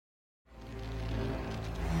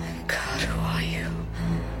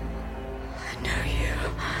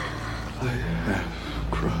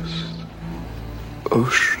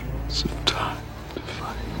oceans of time to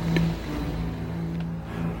fight.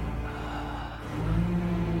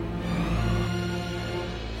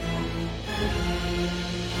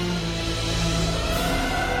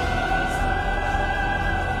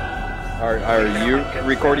 Are you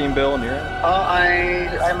recording, Bill, on your end?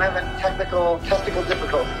 I'm having testicle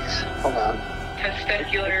difficulties. Hold on.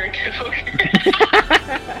 Testicular difficulties.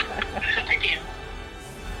 I can't.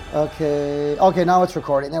 Okay, now it's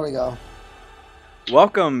recording. There we go.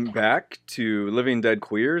 Welcome back to Living Dead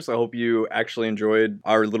Queers. I hope you actually enjoyed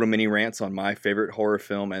our little mini rants on my favorite horror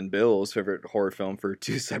film and Bill's favorite horror film for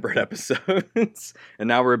two separate episodes. And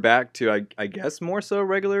now we're back to, I guess, more so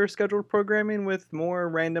regular scheduled programming with more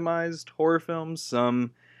randomized horror films,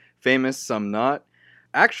 some famous, some not.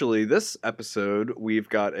 Actually, this episode, we've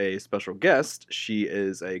got a special guest. She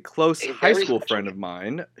is a close high school friend of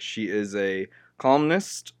mine. She is a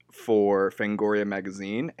columnist for Fangoria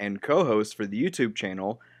magazine and co-host for the YouTube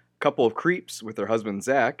channel Couple of Creeps with her husband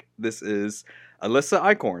Zach. This is Alyssa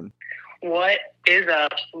Eichhorn. What is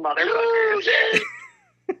up, motherfuckers?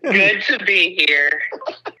 Good to be here.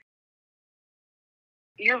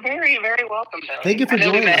 You're very, very welcome, Bill. Thank you for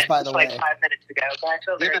joining us, by the way. Like 5 minutes ago, but I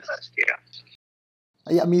feel very close to you.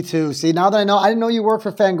 Yeah, me too. See, now that I didn't know you work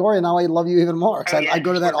for Fangoria, now I love you even more. Because I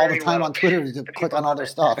go to that all the time on Twitter to click on all their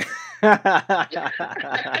stuff.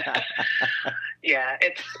 Yeah,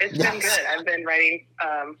 it's been good. I've been writing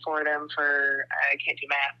for them for, I can't do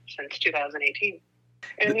math, since 2018.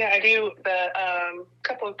 And yeah, I do the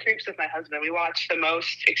Couple of Creeps with my husband. We watch the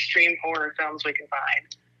most extreme horror films we can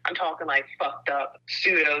find. I'm talking like fucked up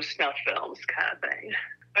pseudo snuff films kind of thing.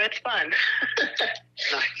 But it's fun.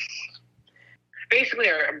 Nice. Basically,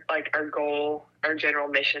 our goal, our general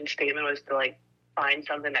mission statement was to find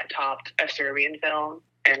something that topped a Serbian film,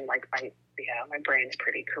 and my brain's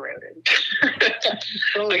pretty corroded.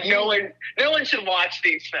 No one should watch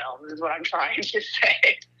these films, is what I'm trying to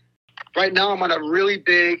say. Right now, I'm on a really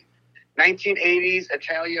big 1980s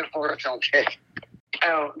Italian horror film kick.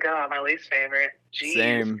 Oh God, my least favorite. Jeez.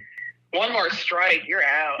 Same. One more strike, you're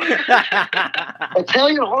out.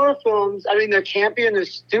 Italian horror films, I mean, they're campy and they're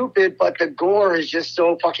stupid, but the gore is just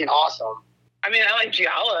so fucking awesome. I mean, I like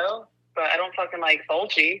Giallo, but I don't fucking like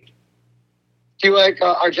Fulci. Do you like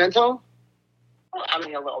Argento? Well, I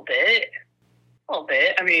mean, a little bit.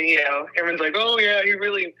 I mean, everyone's like, oh yeah, he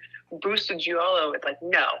really boosted Giallo. It's like,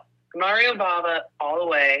 no. Mario Bava, all the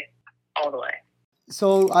way.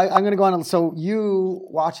 So I'm going to go on. So you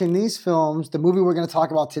watching these films, the movie we're going to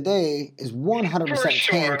talk about today is 100%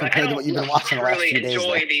 tame compared to what you've been watching the last few days. I don't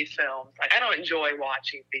enjoy these films. I don't enjoy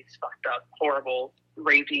watching these fucked up, horrible,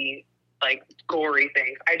 rapey, gory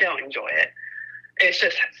things. I don't enjoy it. It's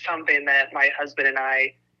just something that my husband and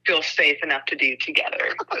I feel safe enough to do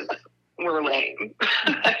together because we're lame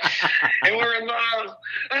and we're in love.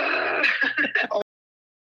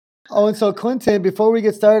 Oh, and so Clinton, before we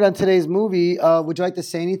get started on today's movie, would you like to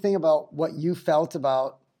say anything about what you felt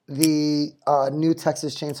about the new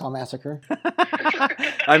Texas Chainsaw Massacre?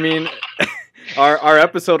 I mean, our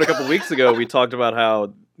episode a couple weeks ago, we talked about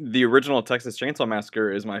how the original Texas Chainsaw Massacre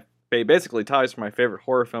is basically ties for my favorite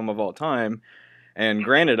horror film of all time. And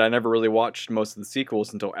granted, I never really watched most of the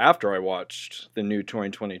sequels until after I watched the new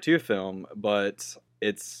 2022 film, but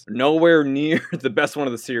it's nowhere near the best one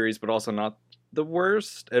of the series, but also not the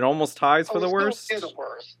worst. It almost ties for the worst. It's the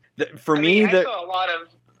worst. I saw a lot of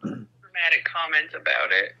dramatic comments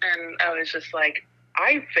about it, and I was just like,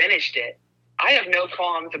 I finished it. I have no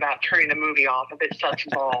qualms about turning the movie off if it sucks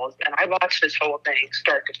balls, and I watched this whole thing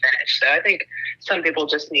start to finish. So I think some people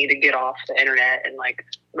just need to get off the internet and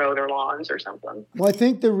mow their lawns or something. Well, I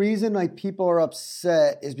think the reason people are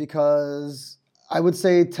upset is because I would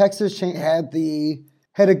say Texas Chain had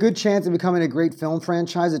a good chance of becoming a great film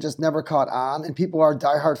franchise. It just never caught on, and people are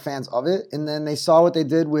diehard fans of it. And then they saw what they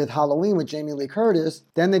did with Halloween with Jamie Lee Curtis.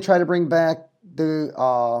 Then they tried to bring back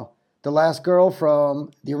the last girl from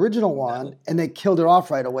the original one, and they killed her off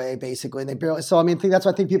right away, basically. And they barely. So I think that's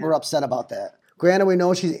why I think people are upset about that. Granted, we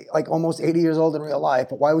know she's almost 80 years old in real life,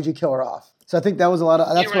 but why would you kill her off? So I think that was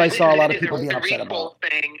that's what I saw a lot of people being upset about.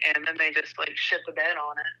 Thing, and then they just shit the bed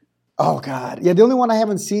on it. Oh, God. Yeah, the only one I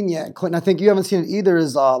haven't seen yet, Clinton, I think you haven't seen it either,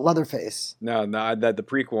 is Leatherface. No, the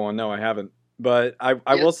prequel one, no, I haven't. But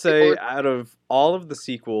I will say, out of all of the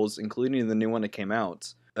sequels, including the new one that came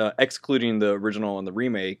out, excluding the original and the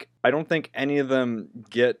remake, I don't think any of them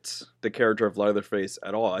get the character of Leatherface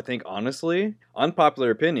at all. I think, honestly, unpopular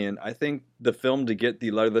opinion, I think the film to get the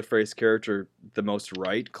Leatherface character the most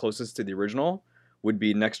right, closest to the original, would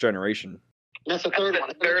be Next Generation. That's the third one.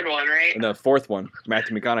 The third one, right? And the fourth one,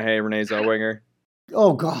 Matthew McConaughey, Renee Zellweger.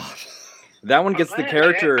 Oh, God. That one gets the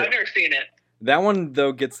character. I've never seen it. That one,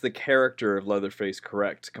 though, gets the character of Leatherface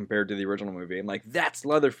correct compared to the original movie. And, like, that's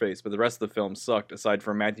Leatherface, but the rest of the film sucked, aside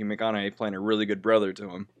from Matthew McConaughey playing a really good brother to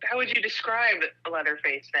him. How would you describe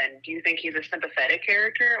Leatherface, then? Do you think he's a sympathetic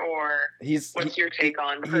character, or what's your take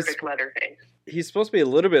on perfect Leatherface? He's supposed to be a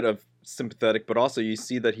little bit of sympathetic, but also you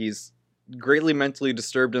see that he's greatly mentally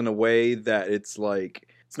disturbed in a way that it's like...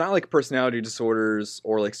 It's not like personality disorders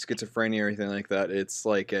or like schizophrenia or anything like that. It's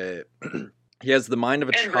like a he has the mind of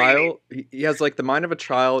a child. He has like the mind of a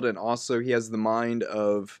child, and also he has the mind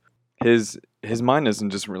of his mind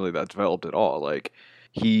isn't just really that developed at all. Like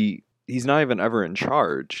he's not even ever in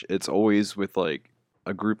charge. It's always with like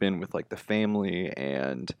a group in with like the family,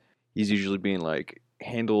 and he's usually being like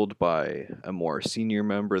handled by a more senior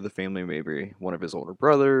member of the family, maybe one of his older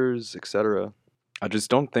brothers, etc. I just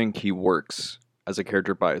don't think he works as a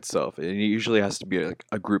character by itself. It usually has to be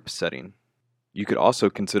a group setting. You could also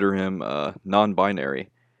consider him non-binary,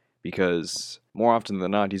 because more often than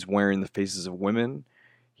not, he's wearing the faces of women.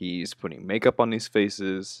 He's putting makeup on these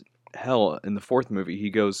faces. Hell, in the fourth movie, he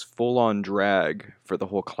goes full-on drag for the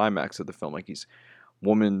whole climax of the film. Like he's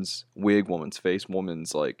woman's wig, woman's face,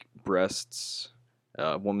 woman's like breasts,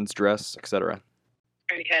 woman's dress, etc.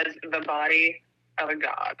 And he has the body of a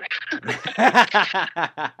god.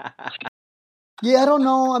 Yeah, I don't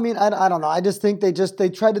know. I mean, I don't know. I just think they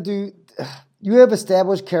try to do... You have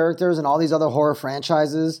established characters in all these other horror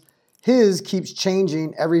franchises. His keeps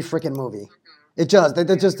changing every freaking movie. It does. That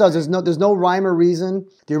just does. There's no rhyme or reason.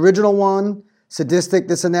 The original one, sadistic,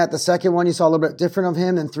 this and that. The second one, you saw a little bit different of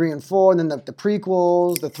him, and 3 and 4, and then the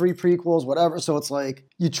prequels, the 3 prequels, whatever. So it's like,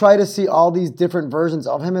 you try to see all these different versions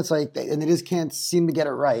of him. It's like, and they just can't seem to get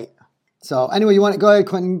it right. So anyway, you want to go ahead,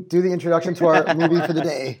 Quentin, do the introduction to our movie for the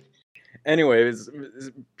day. Anyways,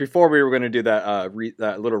 before we were going to do that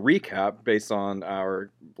that little recap based on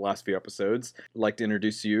our last few episodes, I'd like to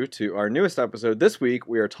introduce you to our newest episode. This week,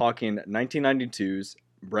 we are talking 1992's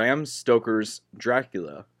Bram Stoker's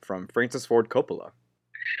Dracula from Francis Ford Coppola.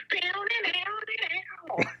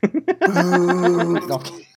 No.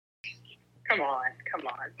 Come on.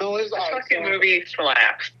 No, it's the fucking movie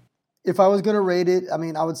slaps. If I was going to rate it, I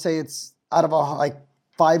mean, I would say it's out of like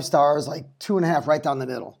 5 stars, like 2.5 right down the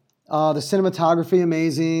middle. The cinematography,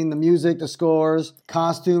 amazing. The music, the scores,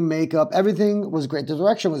 costume, makeup, everything was great. The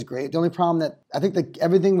direction was great. The only problem that I think that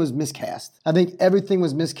everything was miscast.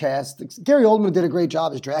 Gary Oldman did a great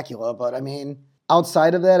job as Dracula, but I mean,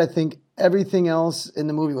 outside of that, I think everything else in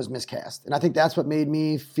the movie was miscast. And I think that's what made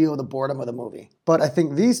me feel the boredom of the movie. But I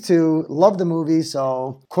think these two love the movie,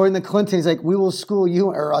 so according to Clinton, he's like, we will school you,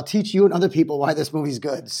 or I'll teach you and other people why this movie's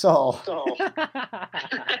good. So...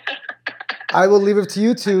 I will leave it to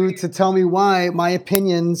you two to tell me why my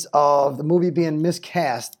opinions of the movie being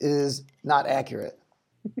miscast is not accurate.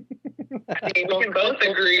 I mean, we can both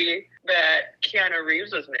agree that Keanu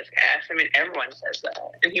Reeves was miscast. I mean, everyone says that.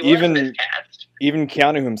 And he was miscast. Even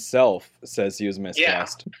Keanu himself says he was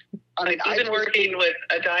miscast. Yeah. I mean, he's been working with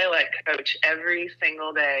a dialect coach every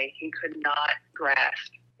single day. He could not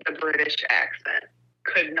grasp the British accent.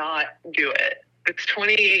 Could not do it. This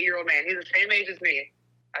 28-year-old man, he's the same age as me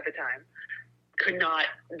at the time. Could not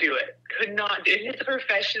do it. He's a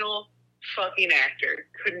professional fucking actor.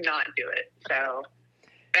 Could not do it. So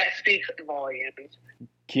that speaks volumes.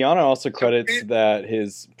 Keanu also credits that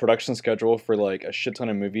his production schedule for like a shit ton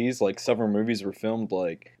of movies, like several movies were filmed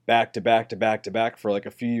like back to back to back to back for like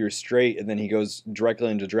a few years straight, and then he goes directly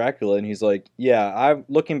into Dracula, and he's like, yeah,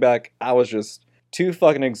 looking back, I was just too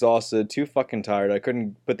fucking exhausted, too fucking tired. I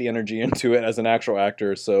couldn't put the energy into it as an actual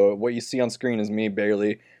actor, so what you see on screen is me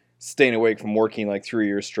barely staying awake from working like 3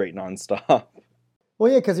 years straight nonstop.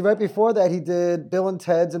 Well, yeah, because right before that, he did Bill and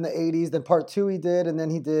Ted's in the 80s. Then part 2 he did, and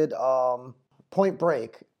then he did Point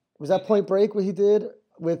Break. Was that Point Break what he did?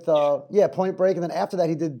 With Point Break. And then after that,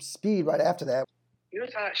 he did Speed right after that. He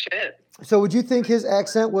was hot shit. So would you think his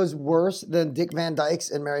accent was worse than Dick Van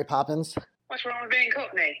Dyke's in Mary Poppins? What's wrong with being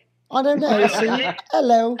Cockney? I don't know. See?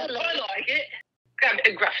 Hello. I like it. Got a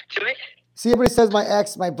bit gruff to it. See, everybody says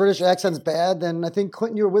my British accent's bad. Then I think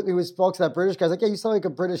Clinton, you were with me, we spoke to that British guy. I was like, yeah, you sound like a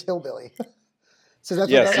British hillbilly. So that's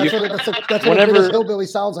what a British hillbilly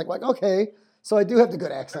sounds like. Like, okay, so I do have the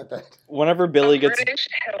good accent then. Whenever Billy gets... British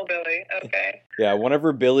hillbilly, okay. Yeah,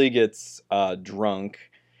 whenever Billy gets drunk,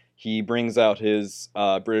 he brings out his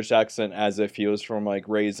British accent as if he was from, like,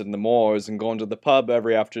 raised in the moors and going to the pub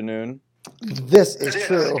every afternoon. This is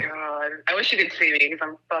true. Oh, God. I wish you could see me because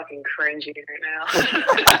I'm fucking cringy right now.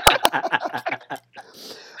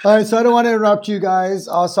 All right, so I don't want to interrupt you guys.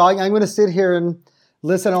 So I'm going to sit here and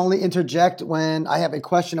listen, only interject when I have a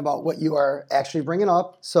question about what you are actually bringing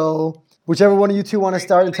up. So whichever one of you two want to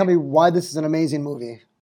start and tell me why this is an amazing movie.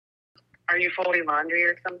 Are you folding laundry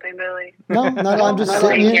or something, Billy? No, I'm just You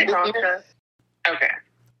sitting can't here. talk to us? Okay.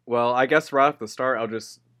 Well, I guess right off the start, I'll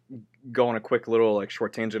just go on a quick little like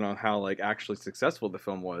short tangent on how like actually successful the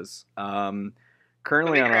film was.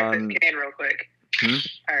 Currently Let me crack on this can real quick. Hmm?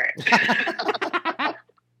 All right.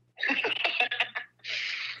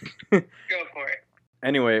 Go for it.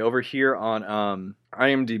 Anyway, over here on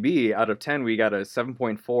IMDb, out of 10, we got a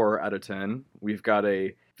 7.4 out of 10. We've got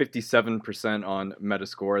a 57% on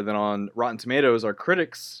Metascore. Then on Rotten Tomatoes, our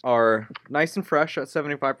critics are nice and fresh at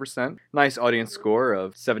 75%. Nice audience score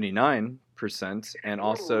of 79%. And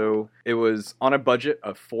also, it was on a budget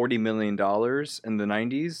of $40 million in the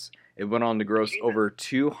 90s. It went on to gross over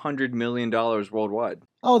 $200 million worldwide.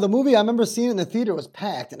 Oh, the movie, I remember seeing it in the theater, was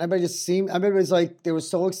packed. And everybody was like, they were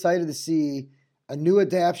so excited to see a new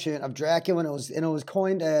adaptation of Dracula. And it was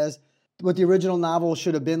coined as what the original novel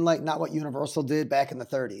should have been like, not what Universal did back in the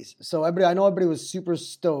 30s. So I know everybody was super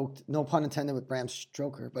stoked, no pun intended with Bram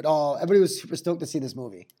Stoker, but everybody was super stoked to see this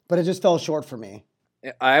movie. But it just fell short for me.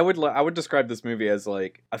 I would describe this movie as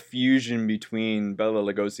like a fusion between Bela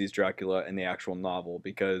Lugosi's Dracula and the actual novel,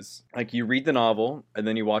 because like you read the novel and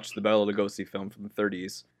then you watch the Bela Lugosi film from the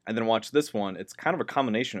 30s and then watch this one. It's kind of a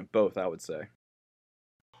combination of both, I would say.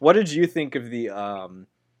 What did you think of the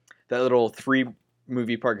that little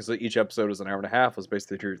 3-movie part? Because each episode was an hour and a half, was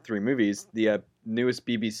basically 3 movies. The newest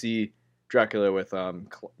BBC Dracula with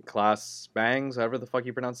Claes Bangs, however the fuck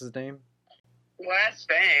you pronounce his name. Glass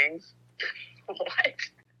Bangs. What?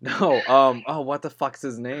 No, what the fuck's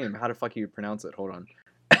his name? How the fuck you pronounce it? Hold on.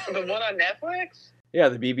 The one on Netflix? Yeah,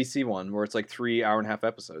 the BBC one, where it's like 3 hour-and-a-half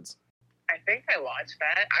episodes. I think I watched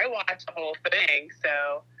that. I watched the whole thing,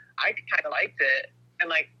 so I kind of liked it. And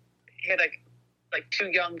like, he had like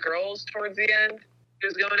 2 young girls towards the end he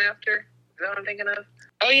was going after. Is that what I'm thinking of?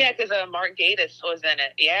 Oh yeah, because Mark Gatiss was in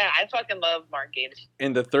it. Yeah, I fucking love Mark Gatiss.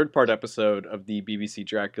 In the 3rd-part episode of the BBC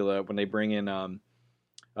Dracula, when they bring in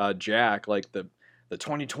Jack, like the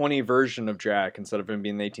 2020 version of Jack, instead of him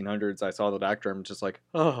being the 1800s, I saw that actor. I'm just like,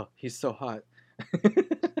 oh, he's so hot.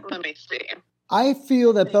 Let me see. I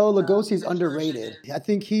feel that Bela Lugosi is underrated. I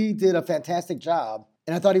think he did a fantastic job,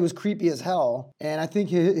 and I thought he was creepy as hell. And I think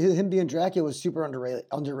him being Dracula was super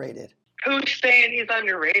underrated. Who's saying he's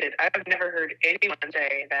underrated? I've never heard anyone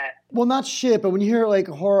say that. Well, not shit, but when you hear like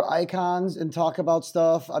horror icons and talk about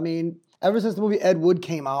stuff, I mean, ever since the movie Ed Wood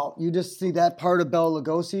came out, you just see that part of Bela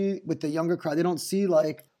Lugosi with the younger crowd. They don't see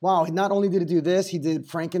like, wow, not only did he do this, he did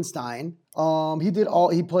Frankenstein. He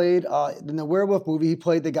played in the werewolf movie, he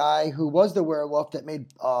played the guy who was the werewolf that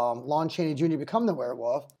made Lon Chaney Jr. become the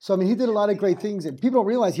werewolf. So, I mean, he did a lot of great things. And people don't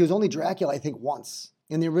realize he was only Dracula, I think, once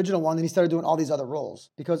in the original one. Then he started doing all these other roles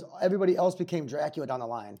because everybody else became Dracula down the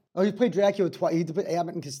line. Oh, he played Dracula twice. He played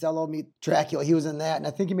Abbott and Costello meet Dracula. He was in that. And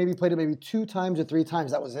I think he maybe played it maybe 2 times or 3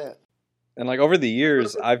 times. That was it. And like over the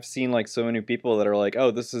years, I've seen like so many people that are like,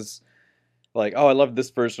 oh, this is like, oh, I love this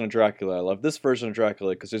version of Dracula. I love this version of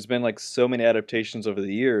Dracula. Because there's been like so many adaptations over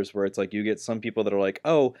the years where it's like you get some people that are like,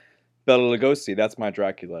 oh, Bela Lugosi, that's my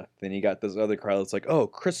Dracula. Then you got this other crowd that's like, oh,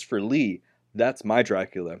 Christopher Lee, that's my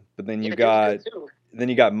Dracula. But then you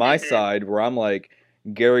got my side where I'm like,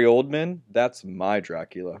 Gary Oldman, that's my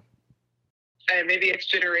Dracula. And maybe it's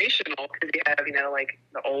generational because you have, like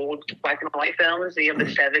the old black and white films, you have the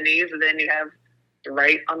 70s, and then you have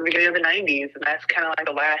right on the beginning of the 90s. And that's kind of like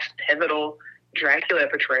the last pivotal Dracula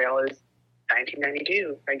portrayal is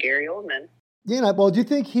 1992 by Gary Oldman. Yeah, well, do you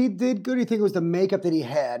think he did good or do you think it was the makeup that he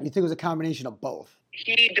had? Do you think it was a combination of both?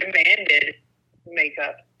 He demanded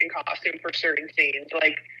makeup and costume for certain scenes.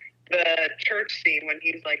 Like the church scene when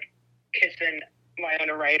he's like kissing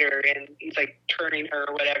Winona Ryder and he's like turning her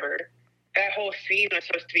or whatever. That whole scene was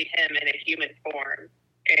supposed to be him in a human form,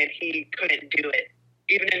 and he couldn't do it.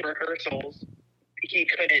 Even in rehearsals, he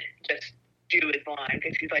couldn't just do his line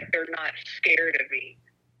because he's like, they're not scared of me.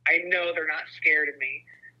 I know they're not scared of me.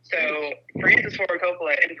 So Francis Ford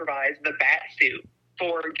Coppola improvised the bat suit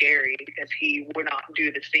for Gary because he would not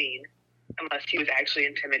do the scene unless he was actually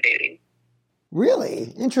intimidating.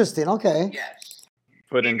 Really? Interesting. Okay. Yes.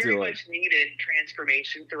 He very much needed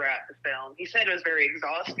transformation throughout the film. He said it was very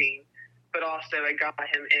exhausting, but also it got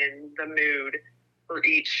him in the mood for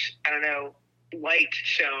each, light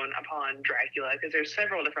shown upon Dracula, because there's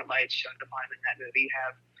several different lights shown upon him in that movie. You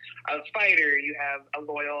have a fighter, you have a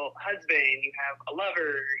loyal husband, you have a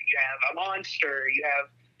lover, you have a monster, you have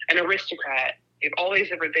an aristocrat. You have all these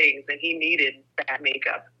different things, and he needed that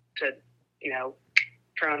makeup to,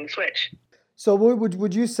 turn on the switch. So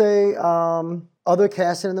would you say other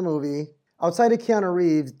casting in the movie, outside of Keanu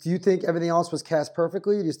Reeves, do you think everything else was cast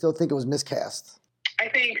perfectly, or do you still think it was miscast? I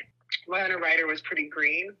think Winona Ryder was pretty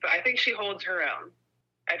green, but I think she holds her own.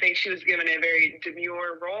 I think she was given a very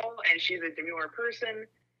demure role, and she's a demure person,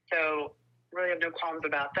 so really have no qualms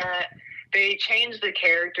about that. They changed the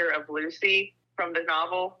character of Lucy from the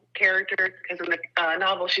novel character, because in the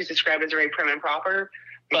novel she's described as very prim and proper,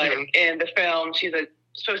 but in the film she's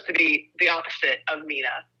supposed to be the opposite of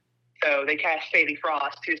Mina. So they cast Sadie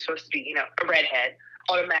Frost, who's supposed to be, a redhead,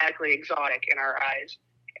 automatically exotic in our eyes,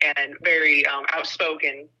 and very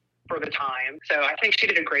outspoken for the time. So I think she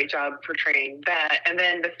did a great job portraying that. And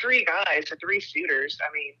then the three guys, the three suitors,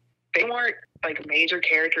 I mean, they weren't like major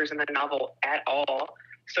characters in the novel at all.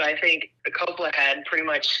 So I think Coppola had pretty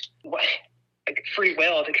much like free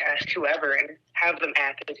will to cast whoever and have them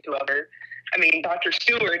act as whoever. I mean, Dr.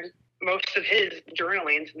 Stewart, most of his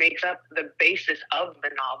journalings makes up the basis of the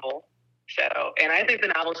novel. So, and I think the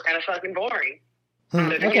novel's kind of fucking boring. So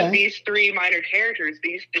to give these three minor characters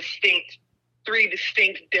these three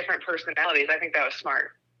distinct different personalities, I think that was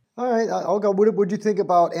smart. All right, I'll go. What did you think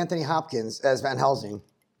about Anthony Hopkins as Van Helsing?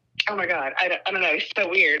 Oh my God, I don't know. He's so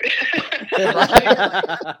weird. He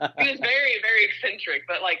was very, very eccentric,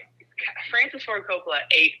 but like Francis Ford Coppola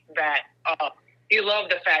ate that up. He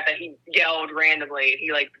loved the fact that he yelled randomly,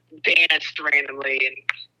 he like danced randomly, and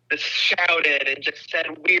just shouted and just said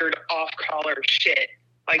weird off-color shit.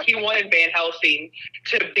 Like, he wanted Van Helsing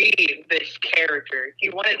to be this character. He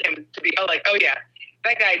wanted him to be, oh yeah,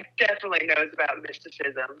 that guy definitely knows about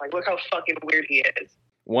mysticism. Like, look how fucking weird he is.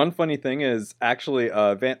 One funny thing is, actually,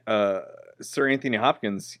 Sir Anthony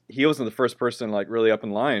Hopkins, he wasn't the first person, like, really up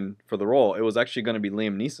in line for the role. It was actually going to be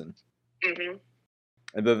Liam Neeson. Mm-hmm.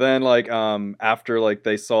 And then, like, after, like,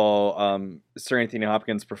 they saw Sir Anthony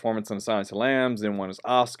Hopkins' performance on Silence of the Lambs and won his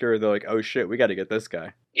Oscar, they're like, oh shit, we got to get this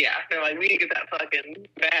guy. Yeah, they're like, we need to get that dude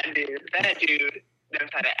knows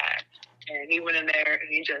how to act. And he went in there and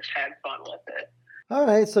he just had fun with it. All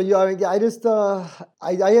right, so I just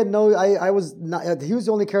I was not. He was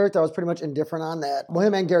the only character I was pretty much indifferent on that. Well,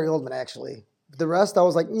 him and Gary Oldman actually. The rest I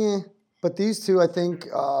was like, But these two, I think,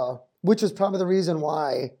 which is probably the reason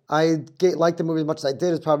why I liked the movie as much as I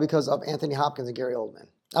did, is probably because of Anthony Hopkins and Gary Oldman.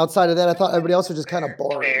 Outside of that, I thought everybody else was just kind of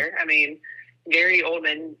boring. Fair. I mean, Gary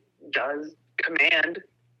Oldman does command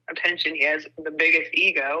attention. He has the biggest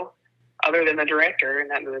ego, other than the director in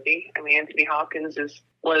that movie. I mean, Anthony Hopkins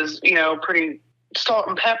was pretty salt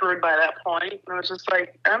and peppered by that point. And it was just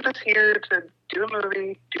like, I'm just here to do a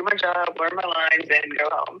movie, do my job, learn my lines, and go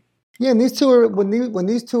home. Yeah, and these two are when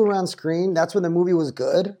these two were on screen, that's when the movie was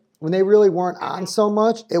good. When they really weren't on so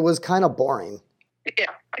much, it was kind of boring. Yeah,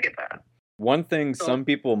 I get that. One thing some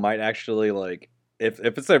people might actually like, if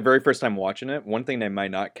it's their very first time watching it, one thing they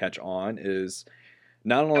might not catch on is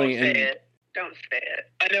not only Don't say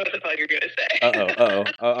it. I know what the fuck you're gonna say.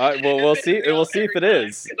 Well, we'll see. We'll see if it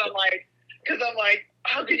is. Because I'm like,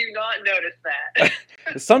 how could you not notice that?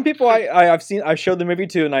 Some people I showed the movie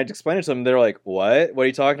to, and I explained it to them. They're like, "What? What are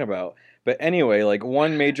you talking about?" But anyway, like,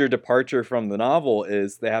 one major departure from the novel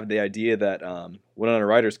is they have the idea that Winona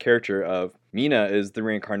Ryder's character of Mina is the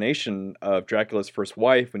reincarnation of Dracula's first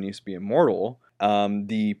wife when he used to be immortal.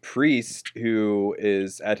 The priest who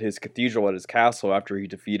is at his cathedral at his castle after he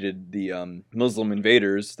defeated the Muslim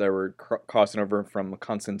invaders that were crossing over from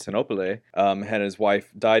Constantinople, had his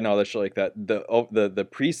wife died and all that shit like that. The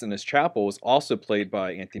priest in his chapel was also played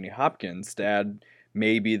by Anthony Hopkins to add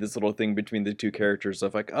maybe this little thing between the two characters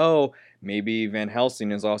of like, oh, maybe Van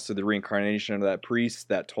Helsing is also the reincarnation of that priest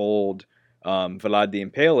that told Vlad the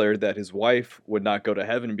Impaler that his wife would not go to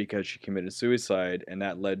heaven because she committed suicide, and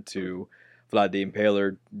that led to Vlad the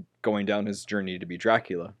Impaler going down his journey to be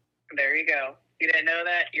Dracula. There you go. You didn't know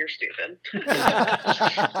that? You're stupid.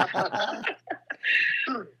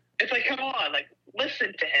 It's like, come on, like,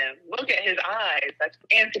 listen to him. Look at his eyes. That's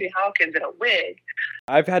Anthony Hopkins in a wig.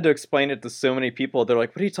 I've had to explain it to so many people. They're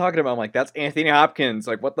like, what are you talking about? I'm like, that's Anthony Hopkins.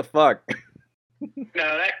 Like, what the fuck? No,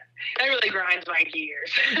 that really grinds my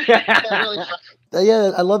gears.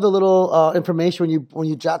 Yeah, I love the little information when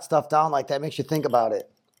you jot stuff down like that. It makes you think about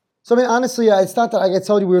it. So, I mean, honestly, it's not that, like I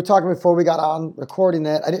told you, we were talking before we got on recording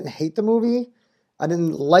that I didn't hate the movie. I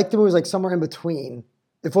didn't like the movie. It was like somewhere in between.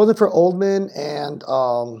 If it wasn't for Oldman and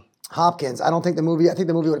Hopkins, I think the movie would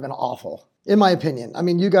have been awful, in my opinion. I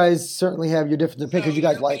mean, you guys certainly have your different opinions because you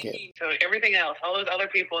guys like it. So everything else, all those other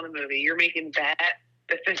people in the movie, you're making that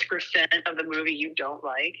the 50% of the movie you don't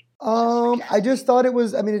like? I just thought it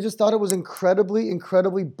was incredibly,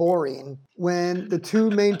 incredibly boring when the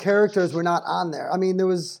two main characters were not on there. I mean,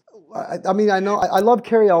 I know I love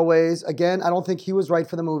Carrie Elways. Again, I don't think he was right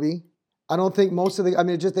for the movie. I don't think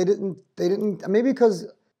they didn't, maybe because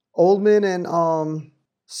Oldman and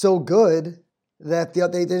So Good that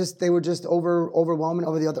they were just overwhelming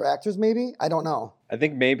over the other actors. Maybe I don't know. I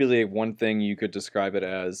think maybe the one thing you could describe it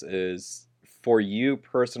as is, for you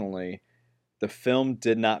personally, the film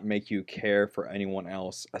did not make you care for anyone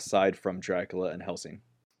else aside from Dracula and Helsing.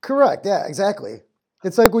 Correct. Yeah, exactly.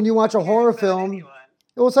 It's like when you watch a horror film.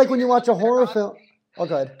 Well, it's like when you watch a horror film. Oh,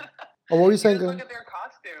 good. Oh, what were you saying? Look at their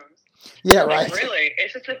costumes. Yeah, right. Like, really,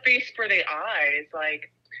 it's just a feast for the eyes.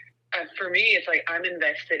 Like, for me, it's like I'm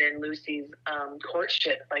invested in Lucy's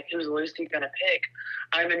courtship. Like, who's Lucy gonna pick?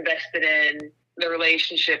 I'm invested in the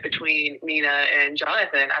relationship between Mina and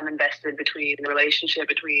Jonathan. I'm invested between the relationship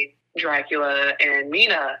between Dracula and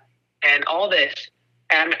Mina, and all this.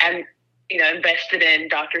 And I'm invested in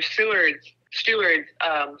Dr. Seward,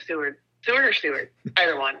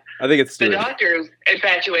 either one. I think it's Stewart. The doctor's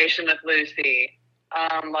infatuation with Lucy,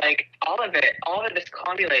 like all of this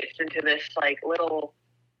convolutes into this little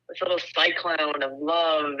cyclone of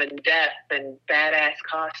love and death and badass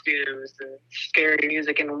costumes and scary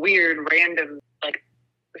music and weird random like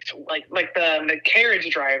the carriage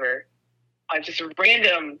driver, just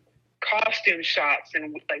random costume shots,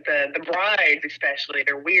 and like the brides especially,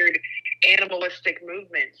 their weird animalistic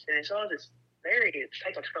movements, and it's all just very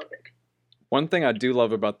psychotropic. One thing I do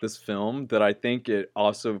love about this film that I think it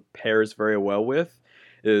also pairs very well with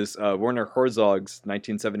is Werner Herzog's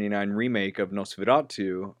 1979 remake of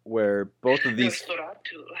Nosferatu, where both of these...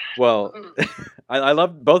 Well, I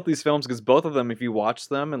love both these films because both of them, if you watch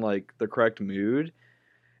them in like the correct mood,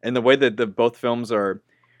 and the way that both films are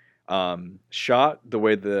shot, the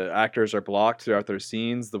way the actors are blocked throughout their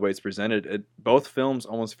scenes, the way it's presented, both films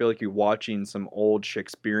almost feel like you're watching some old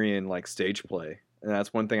Shakespearean like stage play. And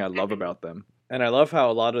that's one thing I love about them. And I love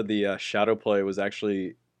how a lot of the shadow play was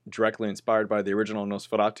actually directly inspired by the original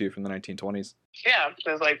Nosferatu from the 1920s. Yeah,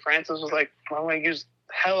 because like Francis was like, well, I'm going to use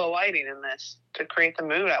hella lighting in this to create the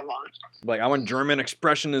mood I want. Like, I want German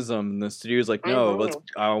expressionism. And the studio's like, no,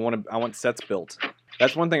 I want sets built.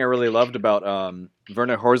 That's one thing I really loved about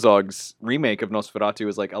Werner Herzog's remake of Nosferatu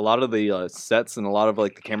is like a lot of the sets and a lot of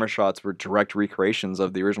like the camera shots were direct recreations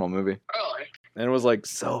of the original movie. Really? And it was like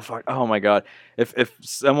so fuck. Oh my god! If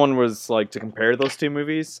someone was like to compare those two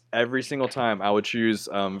movies, every single time I would choose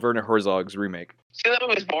Werner Herzog's remake. See, that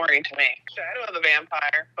one was boring to me. Shadow of the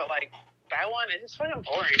Vampire, but like that one is just fucking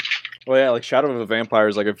boring. Well, yeah, like Shadow of the Vampire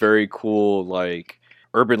is like a very cool like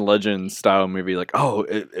urban legend style movie. Like, oh,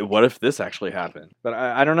 what if this actually happened? But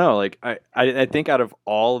I don't know. Like, I think out of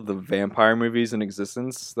all of the vampire movies in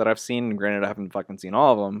existence that I've seen, and granted I haven't fucking seen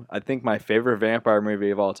all of them, I think my favorite vampire movie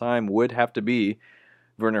of all time would have to be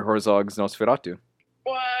Werner Herzog's Nosferatu.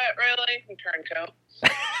 What? Really? Turncoat?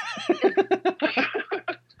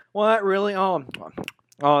 What? Really? Oh,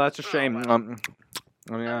 that's a shame. Wow. I'm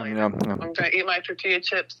going to eat my tortilla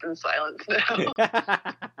chips in silence now.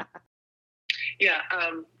 Yeah,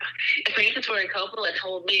 Francis Ford Coppola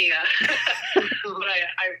told me, but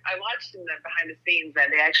I watched in the behind the scenes that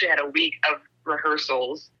they actually had a week of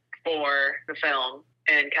rehearsals for the film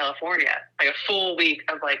in California, like a full week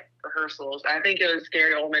of like rehearsals. I think it was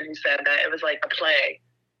Gary Oldman who said that it was like a play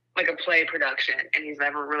production, and he's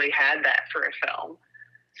never really had that for a film.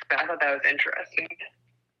 So I thought that was interesting.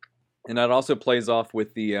 And that also plays off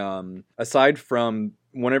with the aside from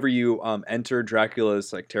whenever you enter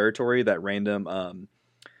Dracula's like territory, that random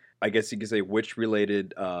I guess you could say witch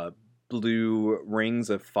related blue rings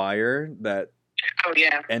of fire that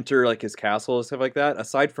enter like his castle and stuff like that.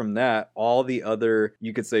 Aside from that, all the other,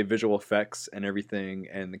 you could say, visual effects and everything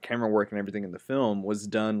and the camera work and everything in the film was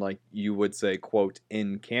done like you would say, quote,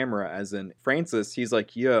 in camera, as in Francis, he's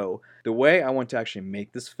like, yo, the way I want to actually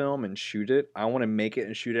make this film and shoot it, I want to make it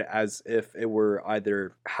and shoot it as if it were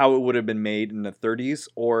either how it would have been made in the 30s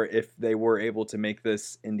or if they were able to make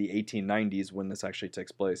this in the 1890s when this actually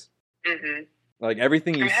takes place. Mm-hmm. Like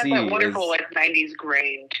everything you see that wonderful is like 90s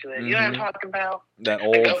grain to it. You know what I'm talking about? That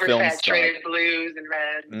old like film oversaturated stock. Blues and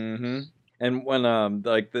reds. Mm-hmm. And when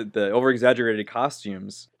like the over exaggerated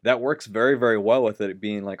costumes, that works very, very well with it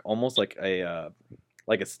being like almost like a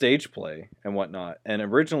stage play and whatnot. And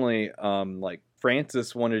originally, like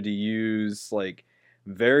Francis wanted to use like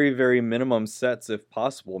very, very minimum sets if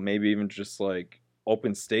possible, maybe even just like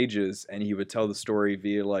open stages, and he would tell the story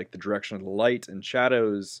via like the direction of the light and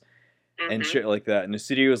shadows and shit like that. And the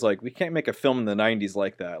studio was like, we can't make a film in the 90s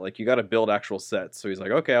like that. Like, you got to build actual sets. So he's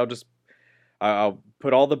like, okay, I'll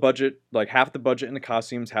put all the budget, like half the budget in the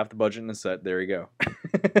costumes, half the budget in the set. There you go.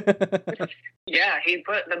 Yeah, he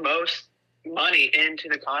put the most money into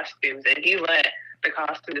the costumes, and he let the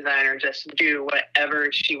costume designer just do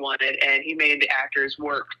whatever she wanted, and he made the actors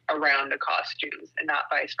work around the costumes and not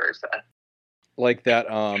vice versa. like that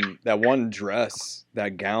one dress,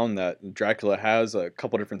 that gown that Dracula has a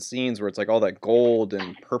couple different scenes where it's like all that gold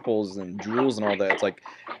and purples and jewels and all that. It's like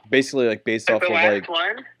basically like based Like off the of last like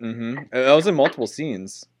one? That was in multiple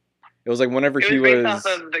scenes. It was like whenever It he was based was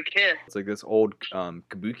off of the Kiss. it's like this old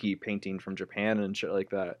kabuki painting from Japan and shit like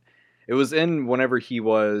that. It was in whenever he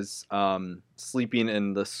was sleeping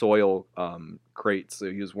in the soil crate,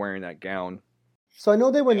 so he was wearing that gown. So I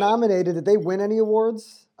know they were nominated. Did they win any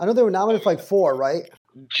awards? I know they were nominated for like 4, right?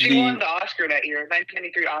 She won the Oscar that year,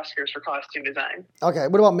 1993 Oscars for costume design. Okay.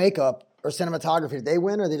 What about makeup or cinematography? Did they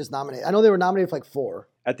win or they just nominated? I know they were nominated for like 4.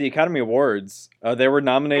 At the Academy Awards, they were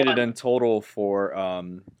nominated in total for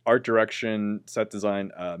art direction, set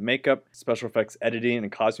design, makeup, special effects editing,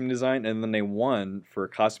 and costume design, and then they won for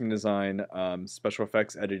costume design, special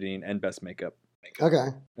effects editing, and best makeup. Okay.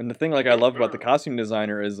 And the thing like I love about the costume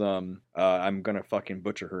designer is I'm gonna fucking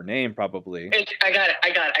butcher her name probably. I got it.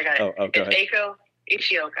 Oh, go ahead. It's Eiko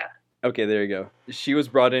Ishioka. Okay, there you go. She was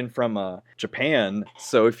brought in from Japan,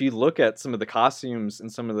 so if you look at some of the costumes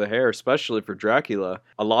and some of the hair, especially for Dracula,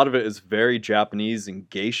 a lot of it is very Japanese and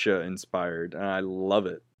geisha inspired, and I love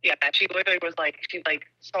it. Yeah, she literally was like, she like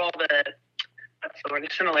saw the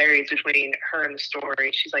similarities between her and the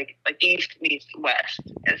story. She's like East meets West,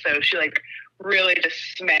 and so she like really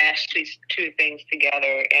just smashed these two things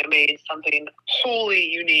together and made something wholly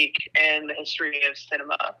unique in the history of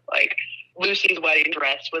cinema. Like Lucy's wedding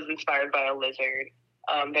dress was inspired by a lizard.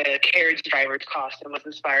 The carriage driver's costume was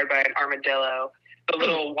inspired by an armadillo. The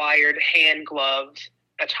little wired hand gloves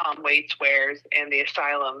that Tom Waits wears in the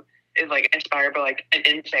asylum is like inspired by like an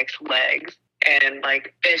insect's legs. And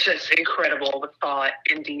like it's just incredible the thought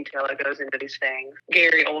and detail that goes into these things.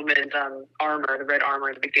 Gary Oldman's armor, the red armor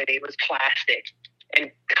in the beginning, was plastic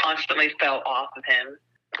and constantly fell off of him.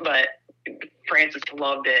 But Francis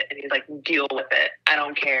loved it, and he's like, "Deal with it. I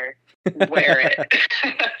don't care. Wear it."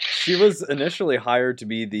 She was initially hired to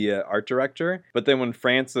be the art director, but then when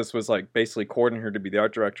Francis was like basically courting her to be the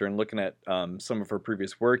art director and looking at some of her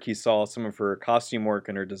previous work, he saw some of her costume work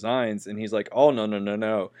and her designs, and he's like, "Oh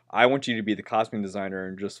no! I want you to be the costume designer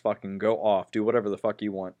and just fucking go off, do whatever the fuck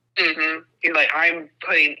you want." Mm-hmm. He's like, "I'm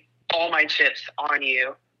putting all my chips on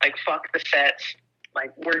you. Like, fuck the sets.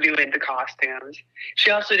 Like, we're doing the costumes."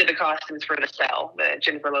 She also did the costumes for The Cell, the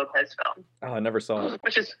Jennifer Lopez film. Oh, I never saw it.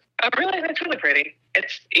 Which is that's really pretty.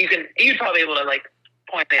 You'd probably be able to like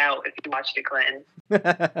point it out if you watched it, Clinton.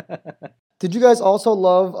 Did you guys also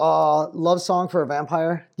love Love Song for a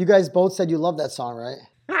Vampire? You guys both said you love that song, right?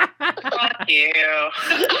 Fuck you.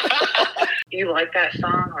 You like that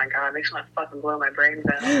song? Oh my god, it makes me fucking blow my brains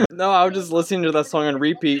out. No, I was just listening to that song on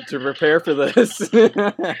repeat to prepare for this.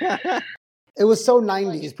 It was so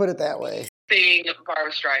 90s, put it that way. Seeing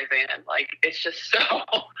Barbra Streisand, like, it's just so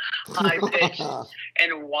high-pitched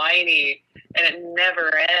and whiny, and it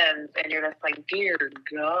never ends, and you're just like, dear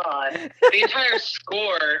God. The entire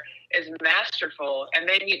score is masterful, and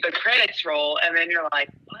then the credits roll, and then you're like,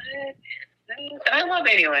 what is this? And I love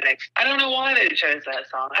Annie Lennox. I don't know why they chose that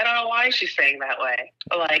song. I don't know why she's sang that way.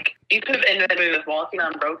 But, like, you could have ended the movie with Walking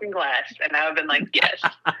on Broken Glass, and I would have been like, yes,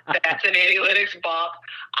 that's an Annie Lennox bop.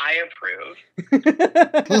 I approve.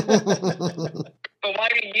 But why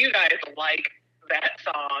do you guys like that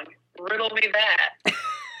song? Riddle me that.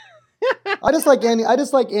 I just like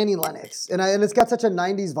Annie Lennox, and it's got such a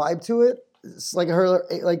 90s vibe to it. It's like her,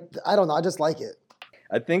 like, I don't know, I just like it.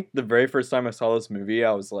 I think the very first time I saw this movie,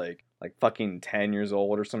 I was like fucking 10 years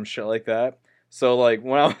old or some shit like that. So like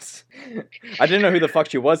when I didn't know who the fuck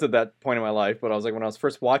she was at that point in my life, but I was like, when I was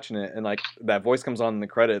first watching it and like that voice comes on in the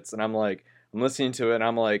credits and I'm listening to it and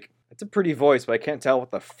I'm like, it's a pretty voice, but I can't tell what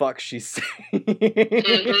the fuck she's saying.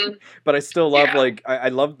 Mm-hmm. But I still love I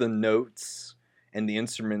love the notes and the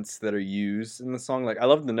instruments that are used in the song. Like I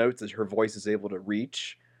love the notes that her voice is able to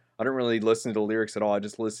reach. I don't really listen to the lyrics at all. I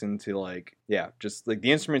just listen to just the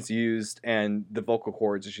instruments used and the vocal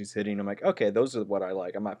cords that she's hitting. I'm like, okay, those are what I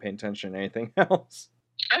like. I'm not paying attention to anything else.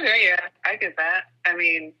 Okay, yeah, I get that. I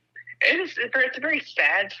mean, it's a very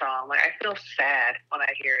sad song. Like I feel sad when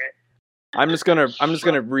I hear it. I'm just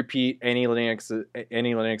gonna repeat Annie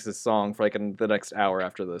Lennox's song for the next hour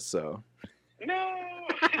after this. So. No.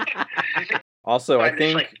 Also, I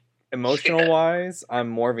think. Emotional wise, I'm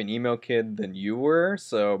more of an emo kid than you were,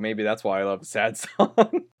 so maybe that's why I love a sad song.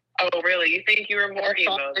 Oh, really? You think you were more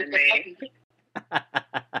emo than me?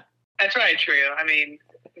 That's probably true. I mean,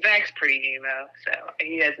 Zach's pretty emo, so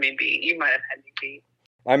he has me beat. You might have had me beat.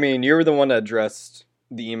 I mean, you were the one that addressed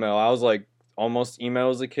the emo. I was like almost emo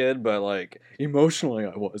as a kid, but like emotionally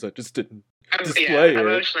I was. I just didn't display it.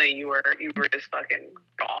 Emotionally you were just fucking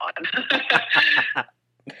gone. Not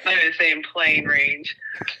in the same plane range.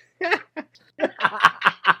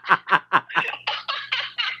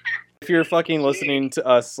 If you're fucking listening to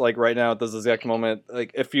us like right now at this exact moment,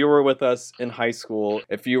 like if you were with us in high school,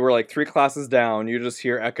 if you were like 3 classes down, you just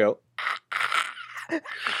hear echo.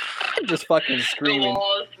 Just fucking screaming. The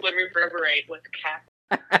walls would reverberate with cat.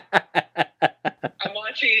 I'm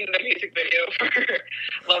watching the music video for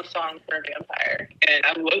Love Song for a Vampire, and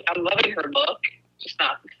I'm loving her look, just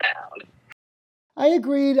not the sound. I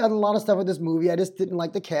agreed on a lot of stuff with this movie. I just didn't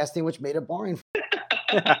like the casting, which made it boring.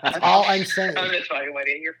 That's all I'm saying. I'm just fucking with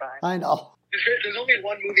you. You're fine. I know. There's only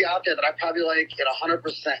one movie out there that I probably like at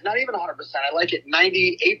 100%. Not even 100%. I like it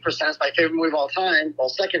 98%. It's my favorite movie of all time. Well,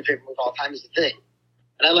 second favorite movie of all time is The Thing.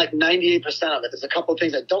 And I like 98% of it. There's a couple of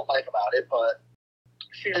things I don't like about it, but...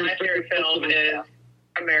 See, my favorite film is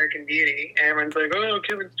American Beauty. And everyone's like, oh,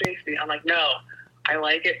 Kevin Spacey. I'm like, no. I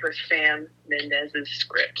like it for Sam Mendes's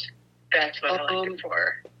script. That's what I like it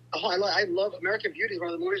for. Oh, I love American Beauty. Is one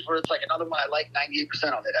of the movies where it's like another one I like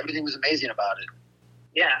 98% of it. Everything was amazing about it.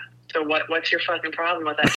 Yeah. So what's your fucking problem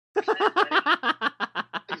with that?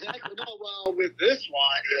 Exactly. No, well, with this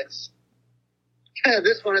one, it's like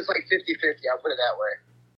 50-50. I'll put it that way.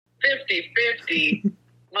 50-50.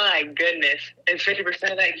 My goodness. Is 50%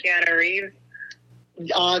 of that Keanu Reeves?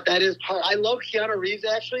 That is part. I love Keanu Reeves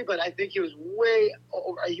actually, but I think he was way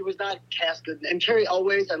over. He was not cast good. And Carrie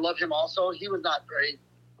Elways, I love him also. He was not very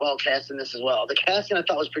well cast in this as well. The casting I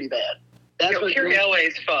thought was pretty bad. That's what Carrie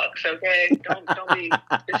Elways fucks. Okay, don't be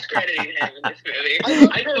discrediting him in this movie.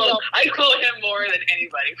 I quote him more than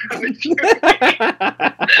anybody from this movie.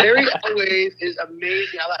 Carrie Elways is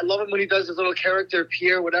amazing. I love him when he does his little character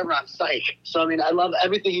Pierre, whatever, on Psych. So I mean, I love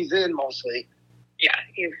everything he's in mostly. Yeah,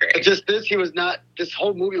 he's great. But just this, he was not. This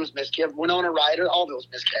whole movie was miscast. Winona Ryder, all of it was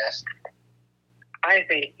miscast. I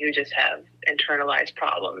think you just have internalized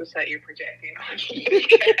problems that you're projecting onto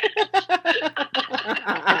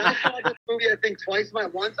I saw this movie, I think, twice.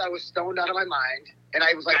 Once I was stoned out of my mind, and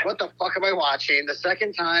I was like, what the fuck am I watching? The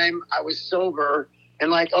second time, I was sober,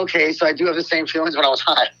 and like, okay, so I do have the same feelings when I was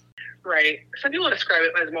high. Right. Some people describe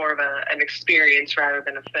it as more of an experience rather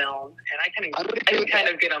than a film, and I can kind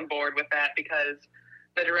of get on board with that because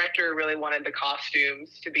the director really wanted the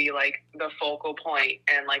costumes to be like the focal point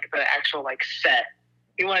and like the actual like set.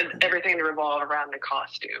 He wanted everything to revolve around the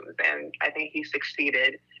costumes, and I think he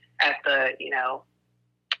succeeded at the,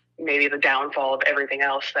 maybe the downfall of everything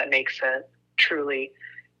else that makes a truly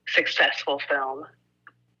successful film.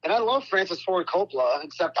 And I love Francis Ford Coppola,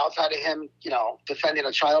 except outside of him, defending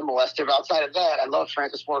a child molester. But outside of that, I love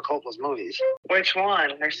Francis Ford Coppola's movies. Which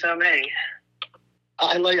one? There's so many.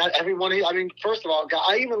 I like every one. I mean, first of all,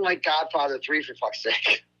 I even like Godfather 3 for fuck's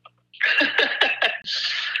sake.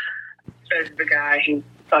 There's the guy who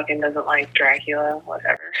fucking doesn't like Dracula,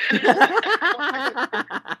 whatever.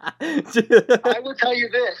 I will tell you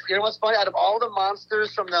this. You know what's funny? Out of all the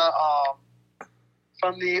monsters from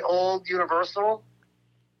the old Universal,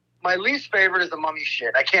 my least favorite is the mummy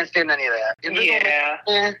shit. I can't stand any of that.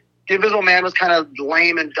 The Invisible Man was kind of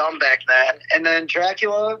lame and dumb back then. And then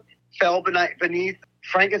Dracula fell beneath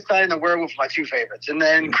Frankenstein and the Werewolf were my 2 favorites. And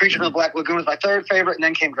then Creature from the Black Lagoon was my 3rd favorite, and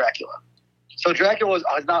then came Dracula. So Dracula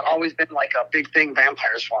has not always been like a big thing,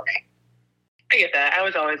 vampires for me. I get that. I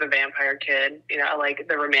was always a vampire kid. I like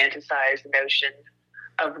the romanticized notion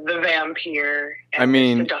of the vampire and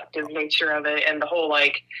the seductive nature of it, and the whole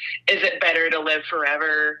like, is it better to live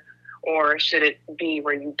forever or should it be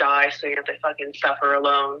where you die so you have to fucking suffer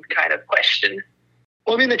alone kind of question.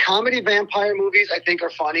 Well, I mean, the comedy vampire movies I think are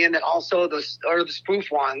funny, and then also the spoof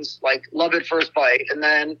ones like Love at First Bite, and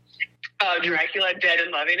then Dracula Dead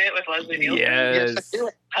and Loving It with Leslie Nielsen. Yes.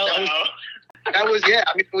 Hello. That was yeah.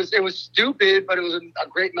 I mean, it was stupid, but it was a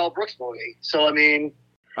great Mel Brooks movie. So I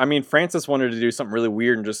mean, Francis wanted to do something really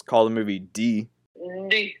weird and just call the movie D.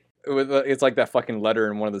 D. It's like that fucking letter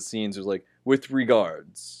in one of the scenes. It was like, with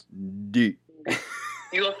regards, D.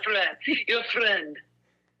 Your friend.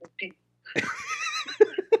 D.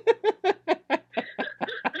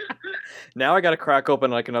 Now I gotta crack open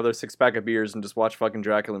like another 6-pack of beers and just watch fucking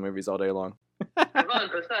Dracula movies all day long. I want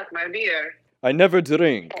to suck my beer. I never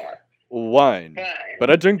drink wine, but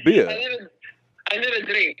I drink beer. I never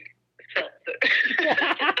drink.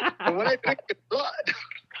 And when I drink the blood,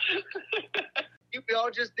 we all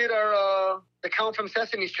just did our the Count from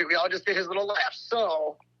Sesame Street. We all just did his little laugh.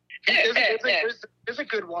 So there's a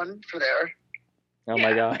good one for there. Oh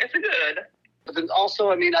my god! It's good. But then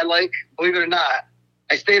also, I mean, I like, believe it or not,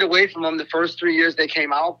 I stayed away from them the first 3 years they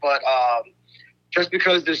came out, but just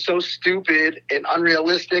because they're so stupid and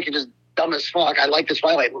unrealistic and just dumb as fuck, I like the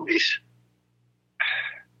Twilight movies.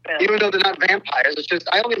 Yeah. Even though they're not vampires, it's just,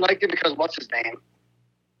 I only liked it because what's his name?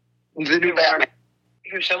 The new Batman.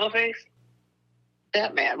 Who's Shovelface?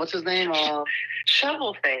 Batman. What's his name?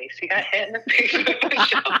 Shovel Face. He got hit in the face with a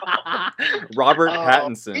shovel. Robert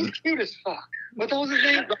Pattinson. He's cute as fuck. What the hell was his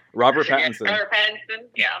name? Robert Pattinson. Robert Pattinson.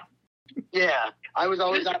 Yeah. Yeah, I was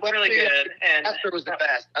always He's really good. And Jasper was the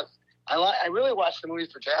best. I really watched the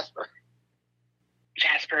movies for Jasper.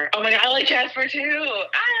 Jasper. Oh my god, I like Jasper too.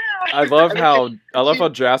 Ah! I love how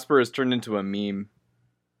Jasper has turned into a meme.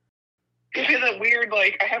 He has a weird,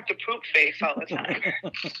 like, I have to poop face all the time.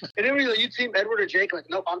 And then you team Edward or Jake? Like,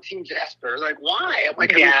 nope, I'm team Jasper. Like, why? I'm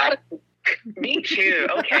like, yeah. Me too.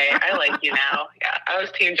 Okay, I like you now. Yeah, I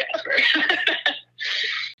was team Jasper.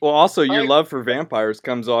 Well, also, your love for vampires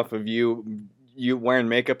comes off of you wearing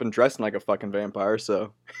makeup and dressing like a fucking vampire,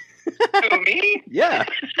 so... Who, me? Yeah.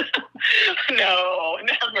 No,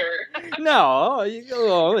 never. No,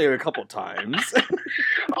 only a couple times.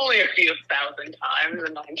 Only a few thousand times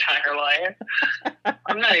in my entire life.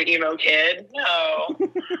 I'm not an emo kid. No.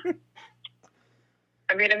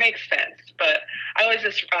 I mean, it makes sense, but I was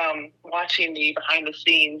just watching the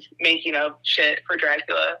behind-the-scenes making of shit for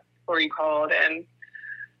Dracula, where you called, and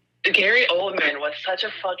Gary Oldman was such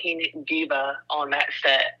a fucking diva on that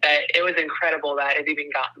set that it was incredible that it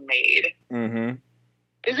even got made. Mm-hmm.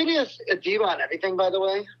 Isn't he a diva on everything, by the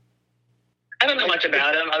way? I don't know much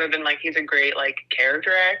about him other than, like, he's a great, like,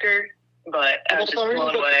 character actor, but I was just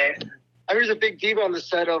blown away. I heard he's a big diva on the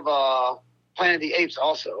set of Planet of the Apes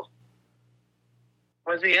also.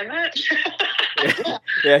 Was he in that?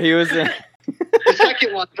 Yeah, he was in... The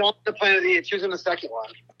second one, don't the Planet of the Apes. He was in the second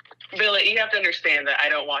one. Billy, you have to understand that I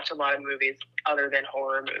don't watch a lot of movies other than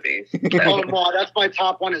horror movies. Oh, that's my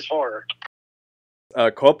top one is horror.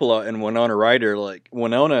 Coppola and Winona Ryder, like,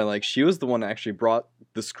 Winona, like, she was the one that actually brought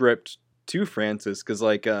the script to Francis, because,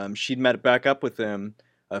 like, she'd met back up with him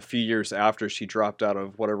a few years after she dropped out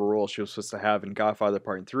of whatever role she was supposed to have in Godfather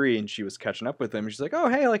Part 3, and she was catching up with him. She's like, oh,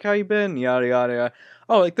 hey, like, how you been? Yada, yada, yada.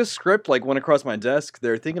 Oh, like, this script, like, went across my desk.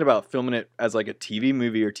 They're thinking about filming it as, like, a TV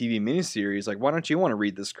movie or TV miniseries. Like, why don't you want to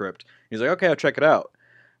read the script? He's like, okay, I'll check it out.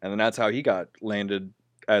 And then that's how he got landed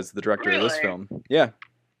as the director of this film. Yeah.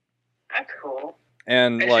 That's cool.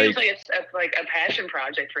 And, it like... seems like it's like a passion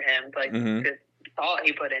project for him, like, the thought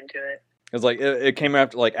he put into it. It's like it came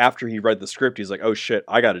after he read the script. He's like, "Oh shit,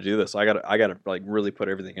 I got to do this. I got to like really put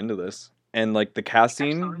everything into this." And like the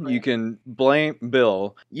casting, Absolutely. you can blame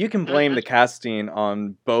Bill. You can blame the casting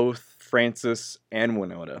on both Francis and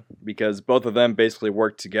Winona, because both of them basically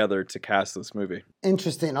worked together to cast this movie.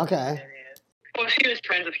 Interesting. Okay. Well, she was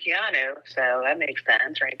friends with Keanu, so that makes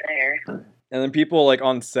sense right there. And then people like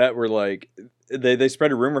on set were like, they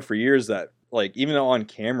spread a rumor for years that like even though on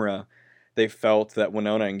camera they felt that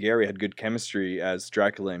Winona and Gary had good chemistry as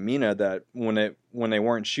Dracula and Mina, that when they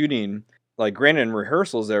weren't shooting, like granted in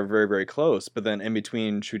rehearsals they were very, very close, but then in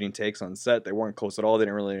between shooting takes on set they weren't close at all. They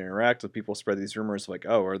didn't really interact. So people spread these rumors like,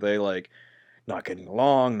 oh, are they like not getting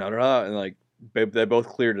along? And like they both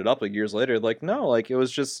cleared it up like years later. Like no, like it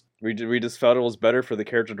was just we just felt it was better for the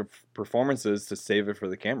character performances to save it for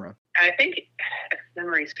the camera. I think, if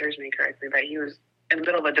memory serves me correctly, that he was in the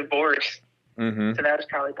middle of a divorce. Mm-hmm. So that was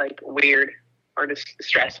probably like weird or just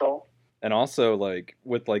stressful. And also like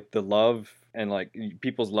with like the love and like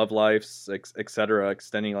people's love lives, etc.,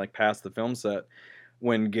 extending like past the film set.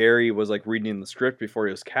 When Gary was like reading the script before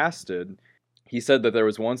he was casted, he said that there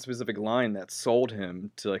was one specific line that sold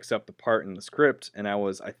him to accept the part in the script, and I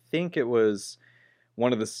think it was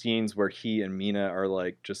one of the scenes where he and Mina are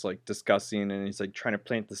like just like discussing, and he's like trying to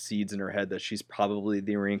plant the seeds in her head that she's probably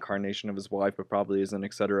the reincarnation of his wife, but probably isn't,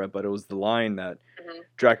 etc. But it was the line that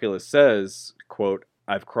Dracula says, quote,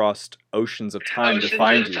 "I've crossed oceans of time to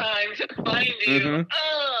find you."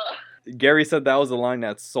 Gary said that was the line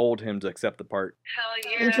that sold him to accept the part.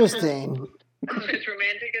 Hell yeah. Interesting. It's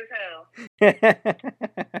romantic as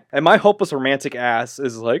hell. And my hopeless romantic ass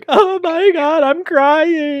is like, oh my god, I'm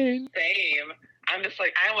crying. Same. I'm just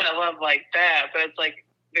like, I want to love like that, but it's like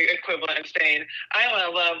the equivalent of saying, I want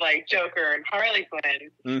to love like Joker and Harley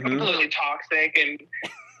Quinn. Completely toxic and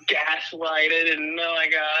gaslighted, and oh my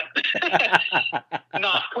god.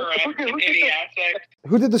 Not correct in any aspect.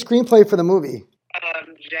 Who did the screenplay for the movie?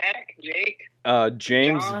 Jake?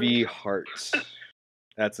 James John? V. Hart.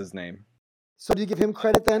 That's his name. So do you give him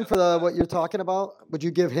credit then for what you're talking about? Would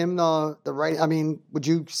you give him the writing? I mean, would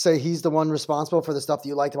you say he's the one responsible for the stuff that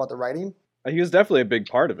you liked about the writing? He was definitely a big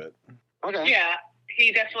part of it. Okay. Yeah,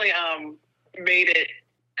 he definitely made it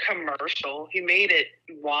commercial. He made it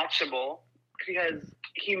watchable because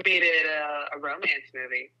he made it a romance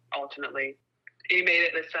movie. Ultimately, he made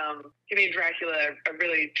it this. He made Dracula a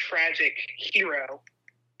really tragic hero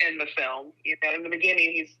in the film. You know, in the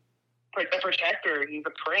beginning, he's a protector. He's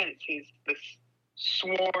a prince. He's this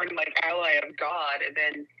sworn like ally of God, and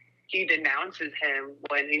then he denounces him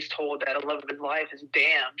when he's told that a love of his life is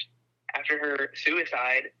damned after her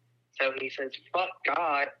suicide. So he says, fuck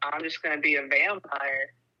God, I'm just going to be a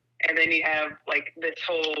vampire. And then you have like this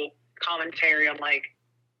whole commentary on like,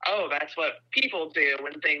 oh, that's what people do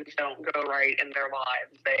when things don't go right in their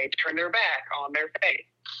lives. They turn their back on their faith.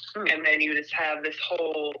 And then you just have this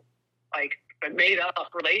whole like made up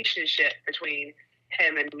relationship between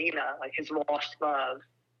him and Mina, like his lost love.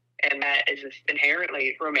 And that is just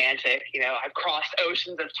inherently romantic. You know, I've crossed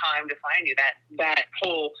oceans of time to find you. That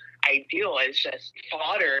whole ideal is just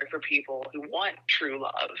fodder for people who want true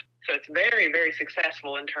love. So it's very, very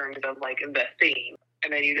successful in terms of like the theme.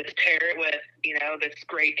 And then you just pair it with, you know, this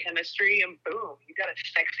great chemistry, and boom, you got a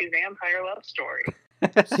sexy vampire love story.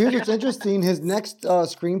 Here's what's interesting. His next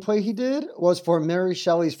screenplay he did was for Mary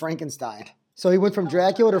Shelley's Frankenstein. So he went from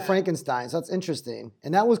Dracula to Frankenstein. So that's interesting.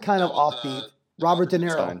 And that was kind of offbeat. Robert De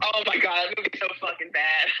Niro. Oh my God, that movie's so fucking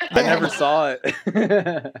bad. I never saw it.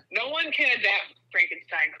 No one can adapt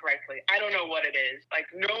Frankenstein correctly. I don't know what it is. Like,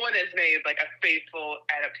 no one has made like a faithful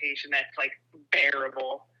adaptation that's like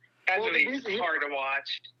bearable. That movie's hard to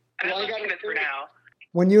watch. And I'm looking at it for now.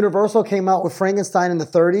 When Universal came out with Frankenstein in the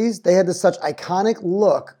 30s, they had this such iconic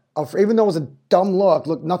look of, even though it was a dumb look,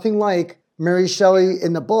 looked nothing like Mary Shelley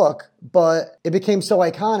in the book, but it became so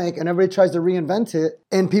iconic and everybody tries to reinvent it.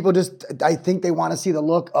 And people just, I think they want to see the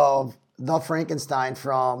look of the Frankenstein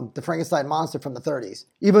from the Frankenstein monster from the 30s.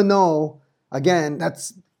 Even though, again,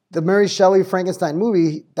 that's the Mary Shelley Frankenstein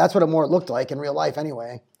movie, that's what it more looked like in real life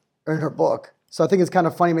anyway, or in her book. So I think it's kind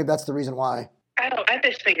of funny, maybe that's the reason why. I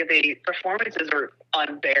just think the performances are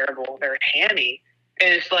unbearable. They're hammy.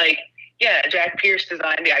 And it's like, yeah, Jack Pierce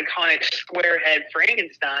designed the iconic square head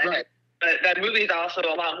Frankenstein. Right. But that movie is also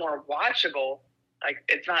a lot more watchable. Like,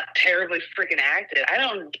 it's not terribly freaking acted. I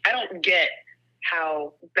don't get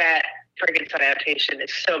how that Frankenstein adaptation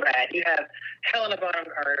is so bad. You have Helena Bonham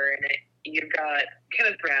Carter in it. You've got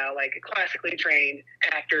Kenneth Branagh, like a classically trained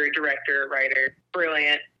actor, director, writer,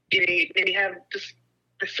 brilliant. And you have just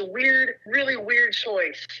this weird, really weird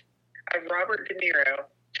choice of Robert De Niro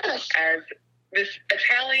as this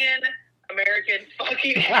Italian American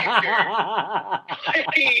fucking actor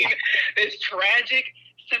playing this tragic,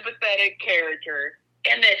 sympathetic character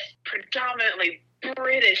in this predominantly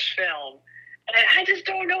British film. And I just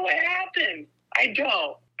don't know what happened. I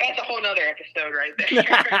don't. That's a whole nother episode right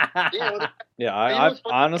there.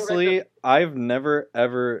 I've never,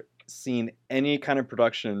 ever seen any kind of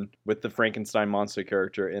production with the Frankenstein monster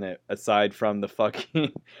character in it aside from the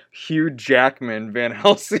fucking Hugh Jackman Van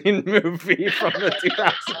Helsing movie from the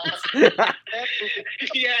 2000s.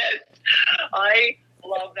 Yes, I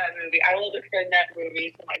love that movie. I will defend that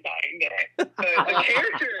movie to my dying day. The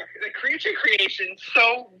character, the creature creation,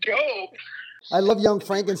 so dope. I love Young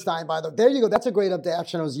Frankenstein, by the way. There you go. That's a great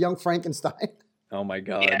adaptation. It was Young Frankenstein. Oh my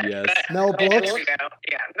God, yes. Mel Brooks?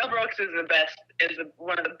 Yeah, Mel Brooks is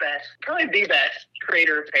one of the best, probably the best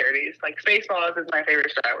creator of parodies. Like, Spaceballs is my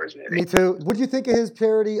favorite Star Wars movie. Me too. What do you think of his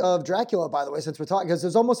parody of Dracula, by the way, since we're talking? Because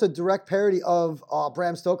there's almost a direct parody of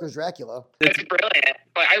Bram Stoker's Dracula. It's brilliant.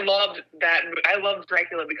 But I loved that. I loved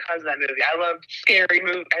Dracula because of that movie. I loved Scary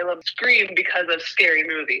Movie. I loved Scream because of Scary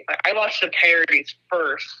Movie. Like, I watched the parodies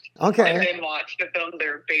first. Okay. And then watched the films they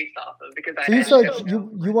were based off of because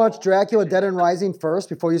you watched Dracula Dead and Rising first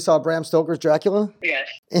before you saw Bram Stoker's Dracula? Yes.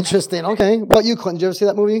 Interesting. Okay. What about you, Clinton? Did you ever see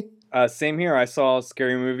that movie? Same here. I saw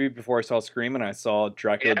Scary Movie before I saw Scream, and I saw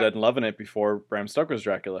Dracula Dead and Loving It before Bram Stoker's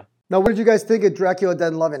Dracula. Now, what did you guys think of Dracula Dead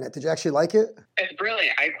and Loving It? Did you actually like it? It's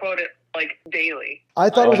brilliant. I quote it like daily. I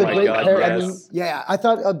thought it was a great parody. Yes. I mean, I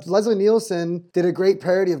thought Leslie Nielsen did a great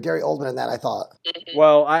parody of Gary Oldman in that, I thought. Mm-hmm.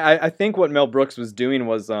 Well, I think what Mel Brooks was doing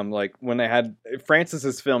was like when they had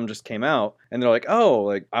Francis's film just came out, and they're like, oh,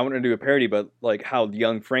 like I want to do a parody, but like how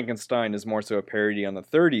Young Frankenstein is more so a parody on the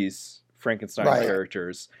 30s Frankenstein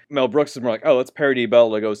characters. Mel Brooks is more like, oh, let's parody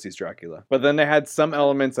Bela Lugosi's Dracula. But then they had some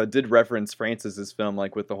elements that did reference Francis's film,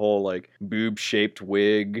 like with the whole like boob-shaped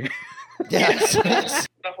wig. Yes.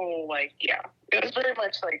 The whole it was very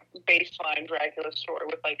much like baseline Dracula story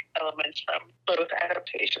with like elements from both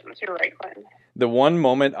adaptations. You're right, Glenn. The one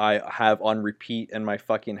moment I have on repeat in my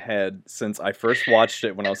fucking head since I first watched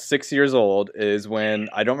it when I was 6 years old is when,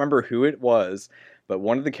 I don't remember who it was, but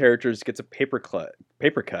one of the characters gets a paper cut.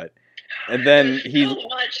 And then he so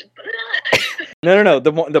much blood. No.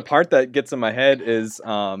 The part that gets in my head is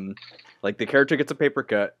like the character gets a paper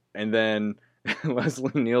cut, and then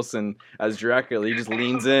Leslie Nielsen as Dracula, he just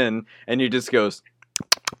leans in and he just goes.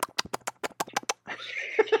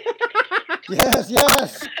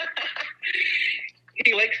 Yes.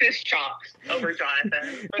 He licks his chops over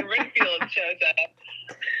Jonathan when Renfield shows up.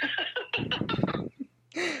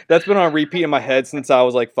 That's been on repeat in my head since I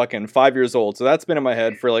was like fucking 5 years old. So that's been in my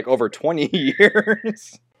head for like over 20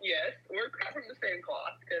 years. Yes, we're cut from the same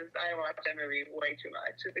cloth because I watched that movie way too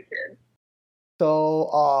much as a kid.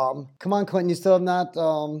 So, come on, Quentin, you still have not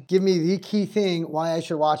give me the key thing why I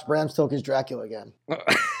should watch Bram Stoker's Dracula again.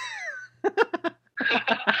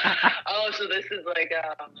 Oh, so this is like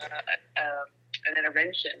an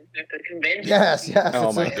intervention at the convention. Yes.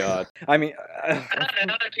 Oh my god. I mean, I don't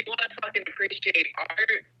know if you want to fucking appreciate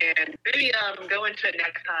art and maybe go into it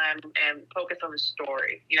next time and focus on the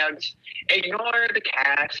story. You know, just ignore the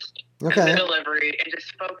cast and the delivery and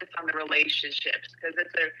just focus on the relationships because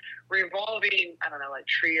it's a revolving, I don't know, like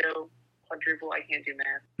trio, quadruple, I can't do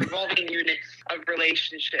math, revolving units of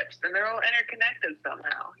relationships, and they're all interconnected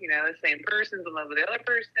somehow. You know, the same person's in love with the other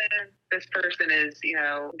person. This person is, you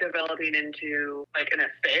know, developing into like an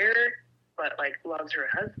affair, but like loves her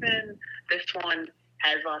husband. This one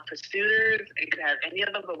has lots of suitors and could have any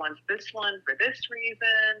of them, but wants this one for this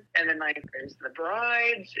reason. And then like there's the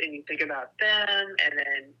brides, and you think about them, and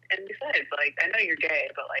besides, like I know you're gay,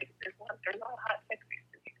 but like there's not hot sex scenes.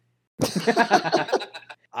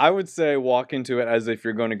 I would say walk into it as if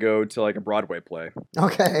you're going to go to like a Broadway play.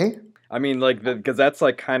 Okay. I mean, like, because that's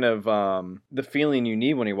like kind of the feeling you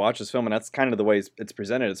need when you watch this film, and that's kind of the way it's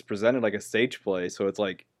presented. It's presented like a stage play, so it's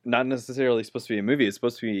like not necessarily supposed to be a movie. It's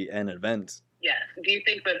supposed to be an event. Yes. Do you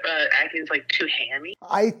think that acting is like too hammy?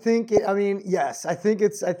 I think yes. I think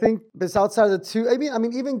it's outside of the two. I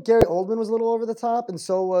mean, even Gary Oldman was a little over the top, and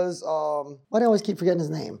so was why do I always keep forgetting his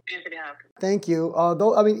name? Anthony Hopkins. Thank you.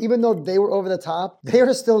 Though I mean, even though they were over the top, they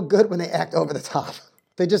are still good when they act over the top.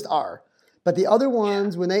 They just are. But the other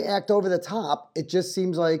ones, when they act over the top, it just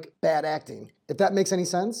seems like bad acting. If that makes any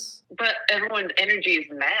sense. But everyone's energy is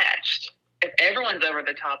matched. If everyone's over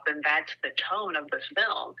the top, then that's the tone of the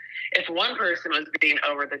film. If one person was being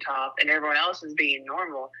over the top and everyone else is being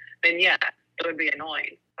normal, then yeah, it would be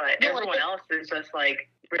annoying. But everyone else is just like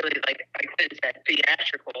really like I said,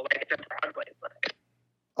 theatrical, like it's a Broadway play.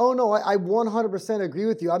 Oh no, I 100% agree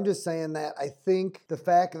with you. I'm just saying that I think the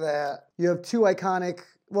fact that you have two iconic.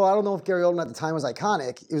 Well, I don't know if Gary Oldman at the time was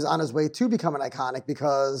iconic. He was on his way to becoming iconic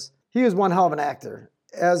because he was one hell of an actor,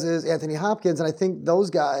 as is Anthony Hopkins. And I think those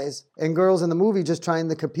guys and girls in the movie just trying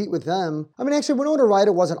to compete with them. I mean, actually, Winona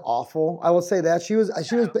Ryder wasn't awful. I will say that. She was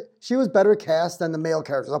better cast than the male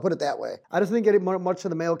characters. I'll put it that way. I just didn't get much of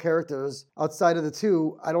the male characters outside of the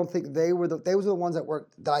two. I don't think they were the ones that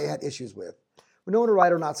I had issues with. Winona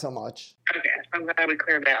Ryder, not so much. Okay, I'm glad we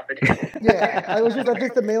cleared that out the table. Yeah, I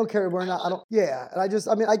think the male character were not.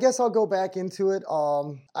 I guess I'll go back into it.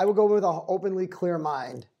 I will go with an openly clear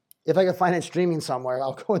mind. If I can find it streaming somewhere,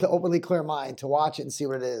 I'll go with an openly clear mind to watch it and see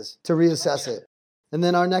what it is, to reassess it. And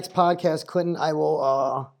then our next podcast, Clinton, I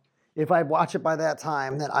will, if I watch it by that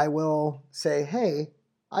time, then I will say, hey,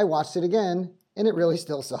 I watched it again, and it really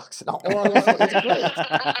still sucks. No, it's great.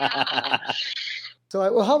 So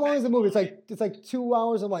how long is the movie? It's like 2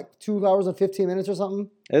 hours and 2 hours and 15 minutes or something?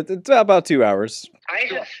 It's about 2 hours. I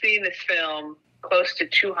have seen this film close to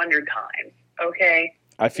 200 times, okay?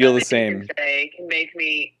 I feel the same. Nothing you can say can make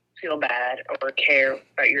me feel bad or care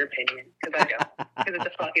about your opinion, because I don't. Because it's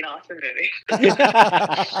a fucking awesome movie.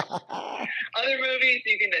 Other movies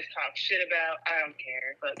you can just talk shit about. I don't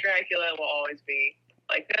care. But Dracula will always be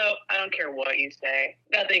like, no, I don't care what you say.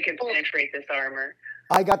 Nothing can penetrate this armor.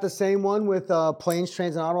 I got the same one with Planes,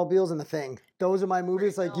 Trains, and Automobiles and The Thing. Those are my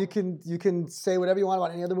movies. Like you can say whatever you want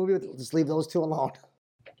about any other movie, but just leave those two alone.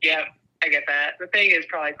 Yeah, I get that. The Thing is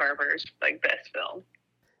probably Carpenter's best film.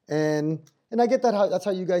 And I get that that's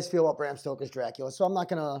how you guys feel about Bram Stoker's Dracula. So I'm not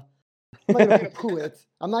gonna poo-poo it.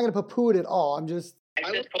 I'm not gonna poo-poo it at all. I'm just.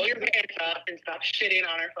 Just pull your pants up and stop shitting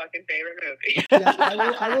on our fucking favorite movie. Yes,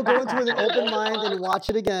 I will go into it with an open mind and watch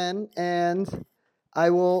it again, and I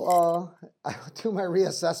will do my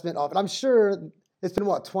reassessment of it. I'm sure it's been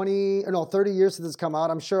 30 years since it's come out.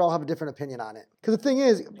 I'm sure I'll have a different opinion on it. Because the thing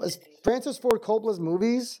is, Francis Ford Coppola's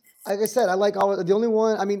movies, like I said, I like all. The only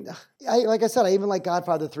one, I mean, like I said, I even like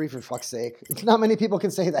Godfather 3 for fuck's sake. Not many people can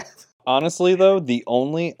say that. Honestly, though, the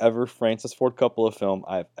only ever Francis Ford Coppola film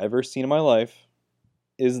I've ever seen in my life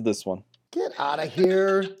is this one. Get out of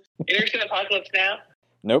here. You ever seen Apocalypse Now?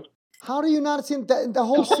 Nope. How do you not have seen the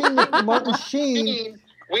whole scene with Martin Sheen?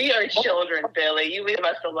 We are children, Billy. You leave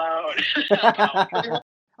us alone.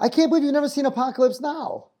 I can't believe you've never seen Apocalypse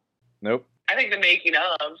Now. Nope. I think the making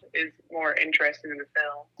of is more interesting in the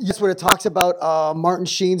film. Yes, where it talks about Martin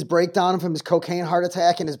Sheen's breakdown from his cocaine heart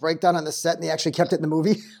attack and his breakdown on the set, and they actually kept it in the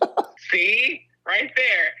movie. See? Right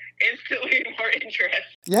there. instantly more interest.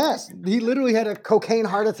 Yes, he literally had a cocaine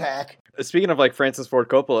heart attack. Speaking of like Francis Ford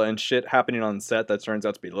Coppola and shit happening on set that turns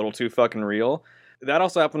out to be a little too fucking real, that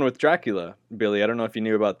also happened with Dracula, Billy. I don't know if you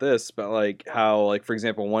knew about this, but like how, like, for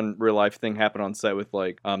example, one real life thing happened on set with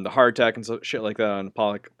like the heart attack and shit like that on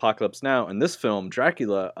Apocalypse Now. In this film,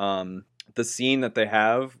 Dracula, the scene that they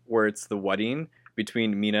have where it's the wedding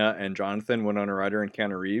between Mina and Jonathan, Winona Ryder and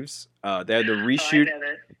Keanu Reeves, they had to reshoot.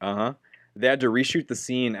 They had to reshoot the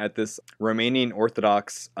scene at this Romanian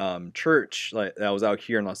Orthodox church like that was out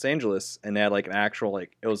here in Los Angeles, and they had like an actual,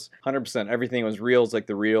 like, it was 100% everything was real. It was like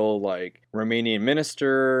the real like Romanian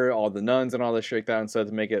minister, all the nuns and all this shit like that, instead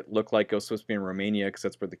to make it look like it was supposed to be in Romania because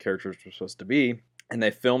that's where the characters were supposed to be. And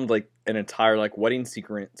they filmed like an entire like wedding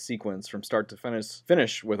sequence from start to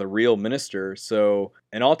finish with a real minister. So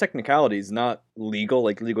in all technicalities, not legal,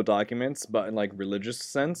 like legal documents, but in like religious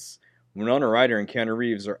sense, Winona Ryder and Keanu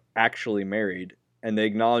Reeves are actually married, and they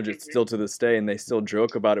acknowledge it still to this day, and they still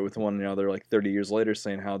joke about it with one another like 30 years later,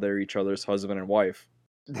 saying how they're each other's husband and wife.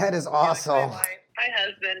 That is awesome. Hi,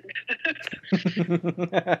 husband.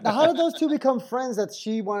 Now, how did those two become friends that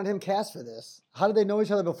she wanted him cast for this? How did they know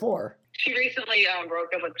each other before? She recently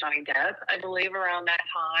broke up with Johnny Depp, I believe, around that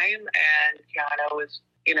time, and Keanu was,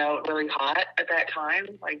 really hot at that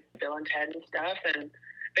time, like Bill and Ted and stuff, and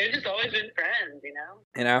they've just always been friends,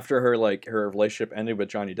 And after her relationship ended with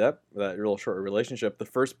Johnny Depp, that real short relationship,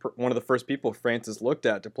 one of the first people Francis looked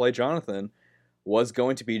at to play Jonathan was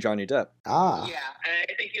going to be Johnny Depp. Ah. Yeah,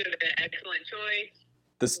 I think he would have been an excellent choice.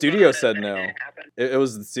 The studio said no. It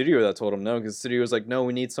was the studio that told him no, because the studio was like, no,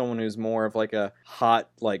 we need someone who's more of like a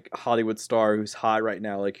hot, like Hollywood star who's hot right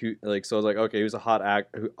now. So I was like, okay, who's a hot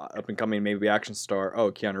up and coming maybe action star?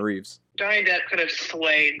 Oh, Keanu Reeves. Johnny Depp could have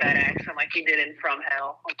slayed that accent like he did in From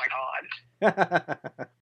Hell. Oh my God.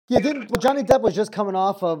 Yeah, Johnny Depp was just coming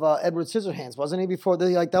off of Edward Scissorhands, wasn't he? Before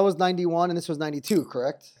that was 91 and this was 92,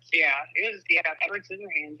 correct? Yeah, it was Edward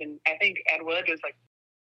Scissorhands, and I think Ed Wood was like.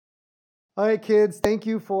 All right, kids, thank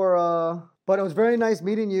you for. But it was very nice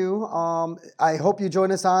meeting you. I hope you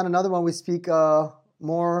join us on another one. We speak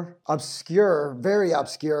more obscure, very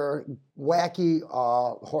obscure, wacky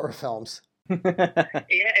horror films. Yeah,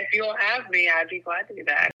 if you'll have me, I'd be glad to be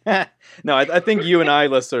back. No, I think you and I,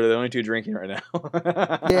 Liz, are the only two drinking right now.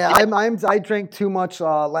 Yeah, I drank too much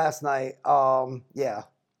last night. Yeah,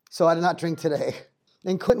 so I did not drink today.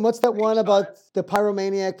 And Clinton, what's that one about the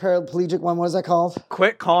pyromaniac paraplegic one? What is that called?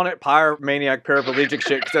 Quit calling it pyromaniac paraplegic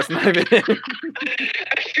shit, because that's not even it.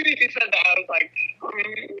 As soon as you said that, I was like,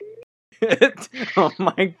 oh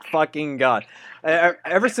my fucking God.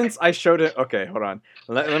 Ever since I showed it, okay, hold on.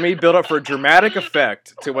 Let me build up for dramatic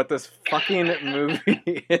effect to what this fucking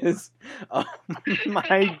movie is. Oh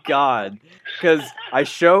my God. Because I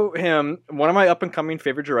show him one of my up and coming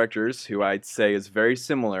favorite directors, who I'd say is very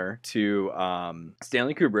similar to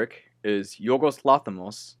Stanley Kubrick, is Yorgos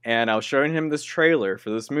Lanthimos, and I was showing him this trailer for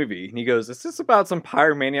this movie, and he goes, "Is this about some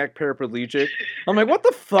pyromaniac paraplegic?" I'm like, what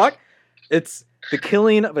the fuck? It's the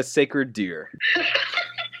killing of a sacred deer.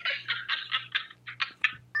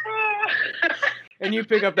 And you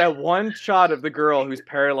pick up that one shot of the girl who's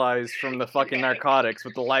paralyzed from the fucking narcotics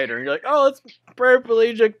with the lighter, and you're like, oh, it's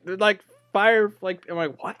paraplegic, like fire, like, I'm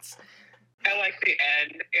like, what? I like the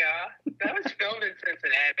end, yeah. That was filmed in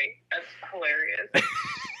Cincinnati. That's hilarious.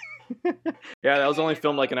 Yeah, that was only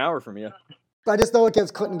filmed like an hour from you. I just know it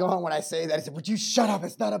gets Clinton going when I say that. He said, would you shut up?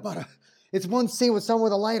 It's not about it's one scene with someone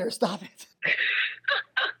with a lighter. Stop it.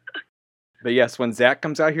 But yes, when Zach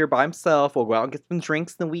comes out here by himself, we'll go out and get some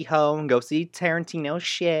drinks in the WeHo and go see Tarantino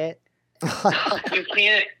shit. You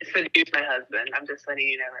can't seduce my husband. I'm just letting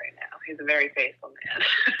you know right now. He's a very faithful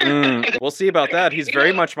man. We'll see about that. He's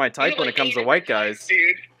very much my type when it comes to white guys.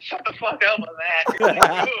 Dude, shut the fuck up on that. You're like,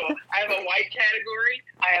 ooh, I have a white category.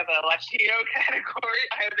 I have a Latino category.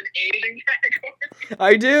 I have an Asian category.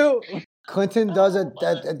 I do. Clinton does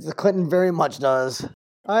it. Clinton very much does.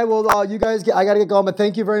 All right, well, you guys, I got to get going, but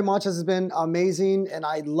thank you very much. This has been amazing, and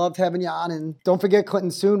I loved having you on. And don't forget,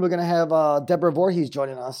 Clinton, soon we're going to have Deborah Voorhees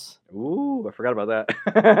joining us. Ooh, I forgot about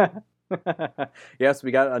that. Yes,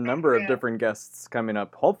 we got a number of different guests coming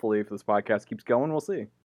up. Hopefully, if this podcast keeps going, we'll see.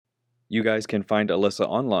 You guys can find Alyssa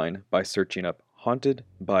online by searching up Haunted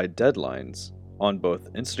by Deadlines on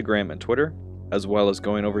both Instagram and Twitter, as well as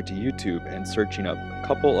going over to YouTube and searching up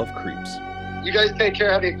Couple of Creeps. You guys take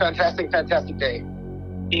care. Have a fantastic, fantastic day.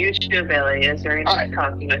 You too, Billy. It's very nice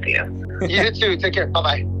talking with you. You too. Take care.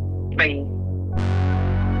 Bye-bye. Bye.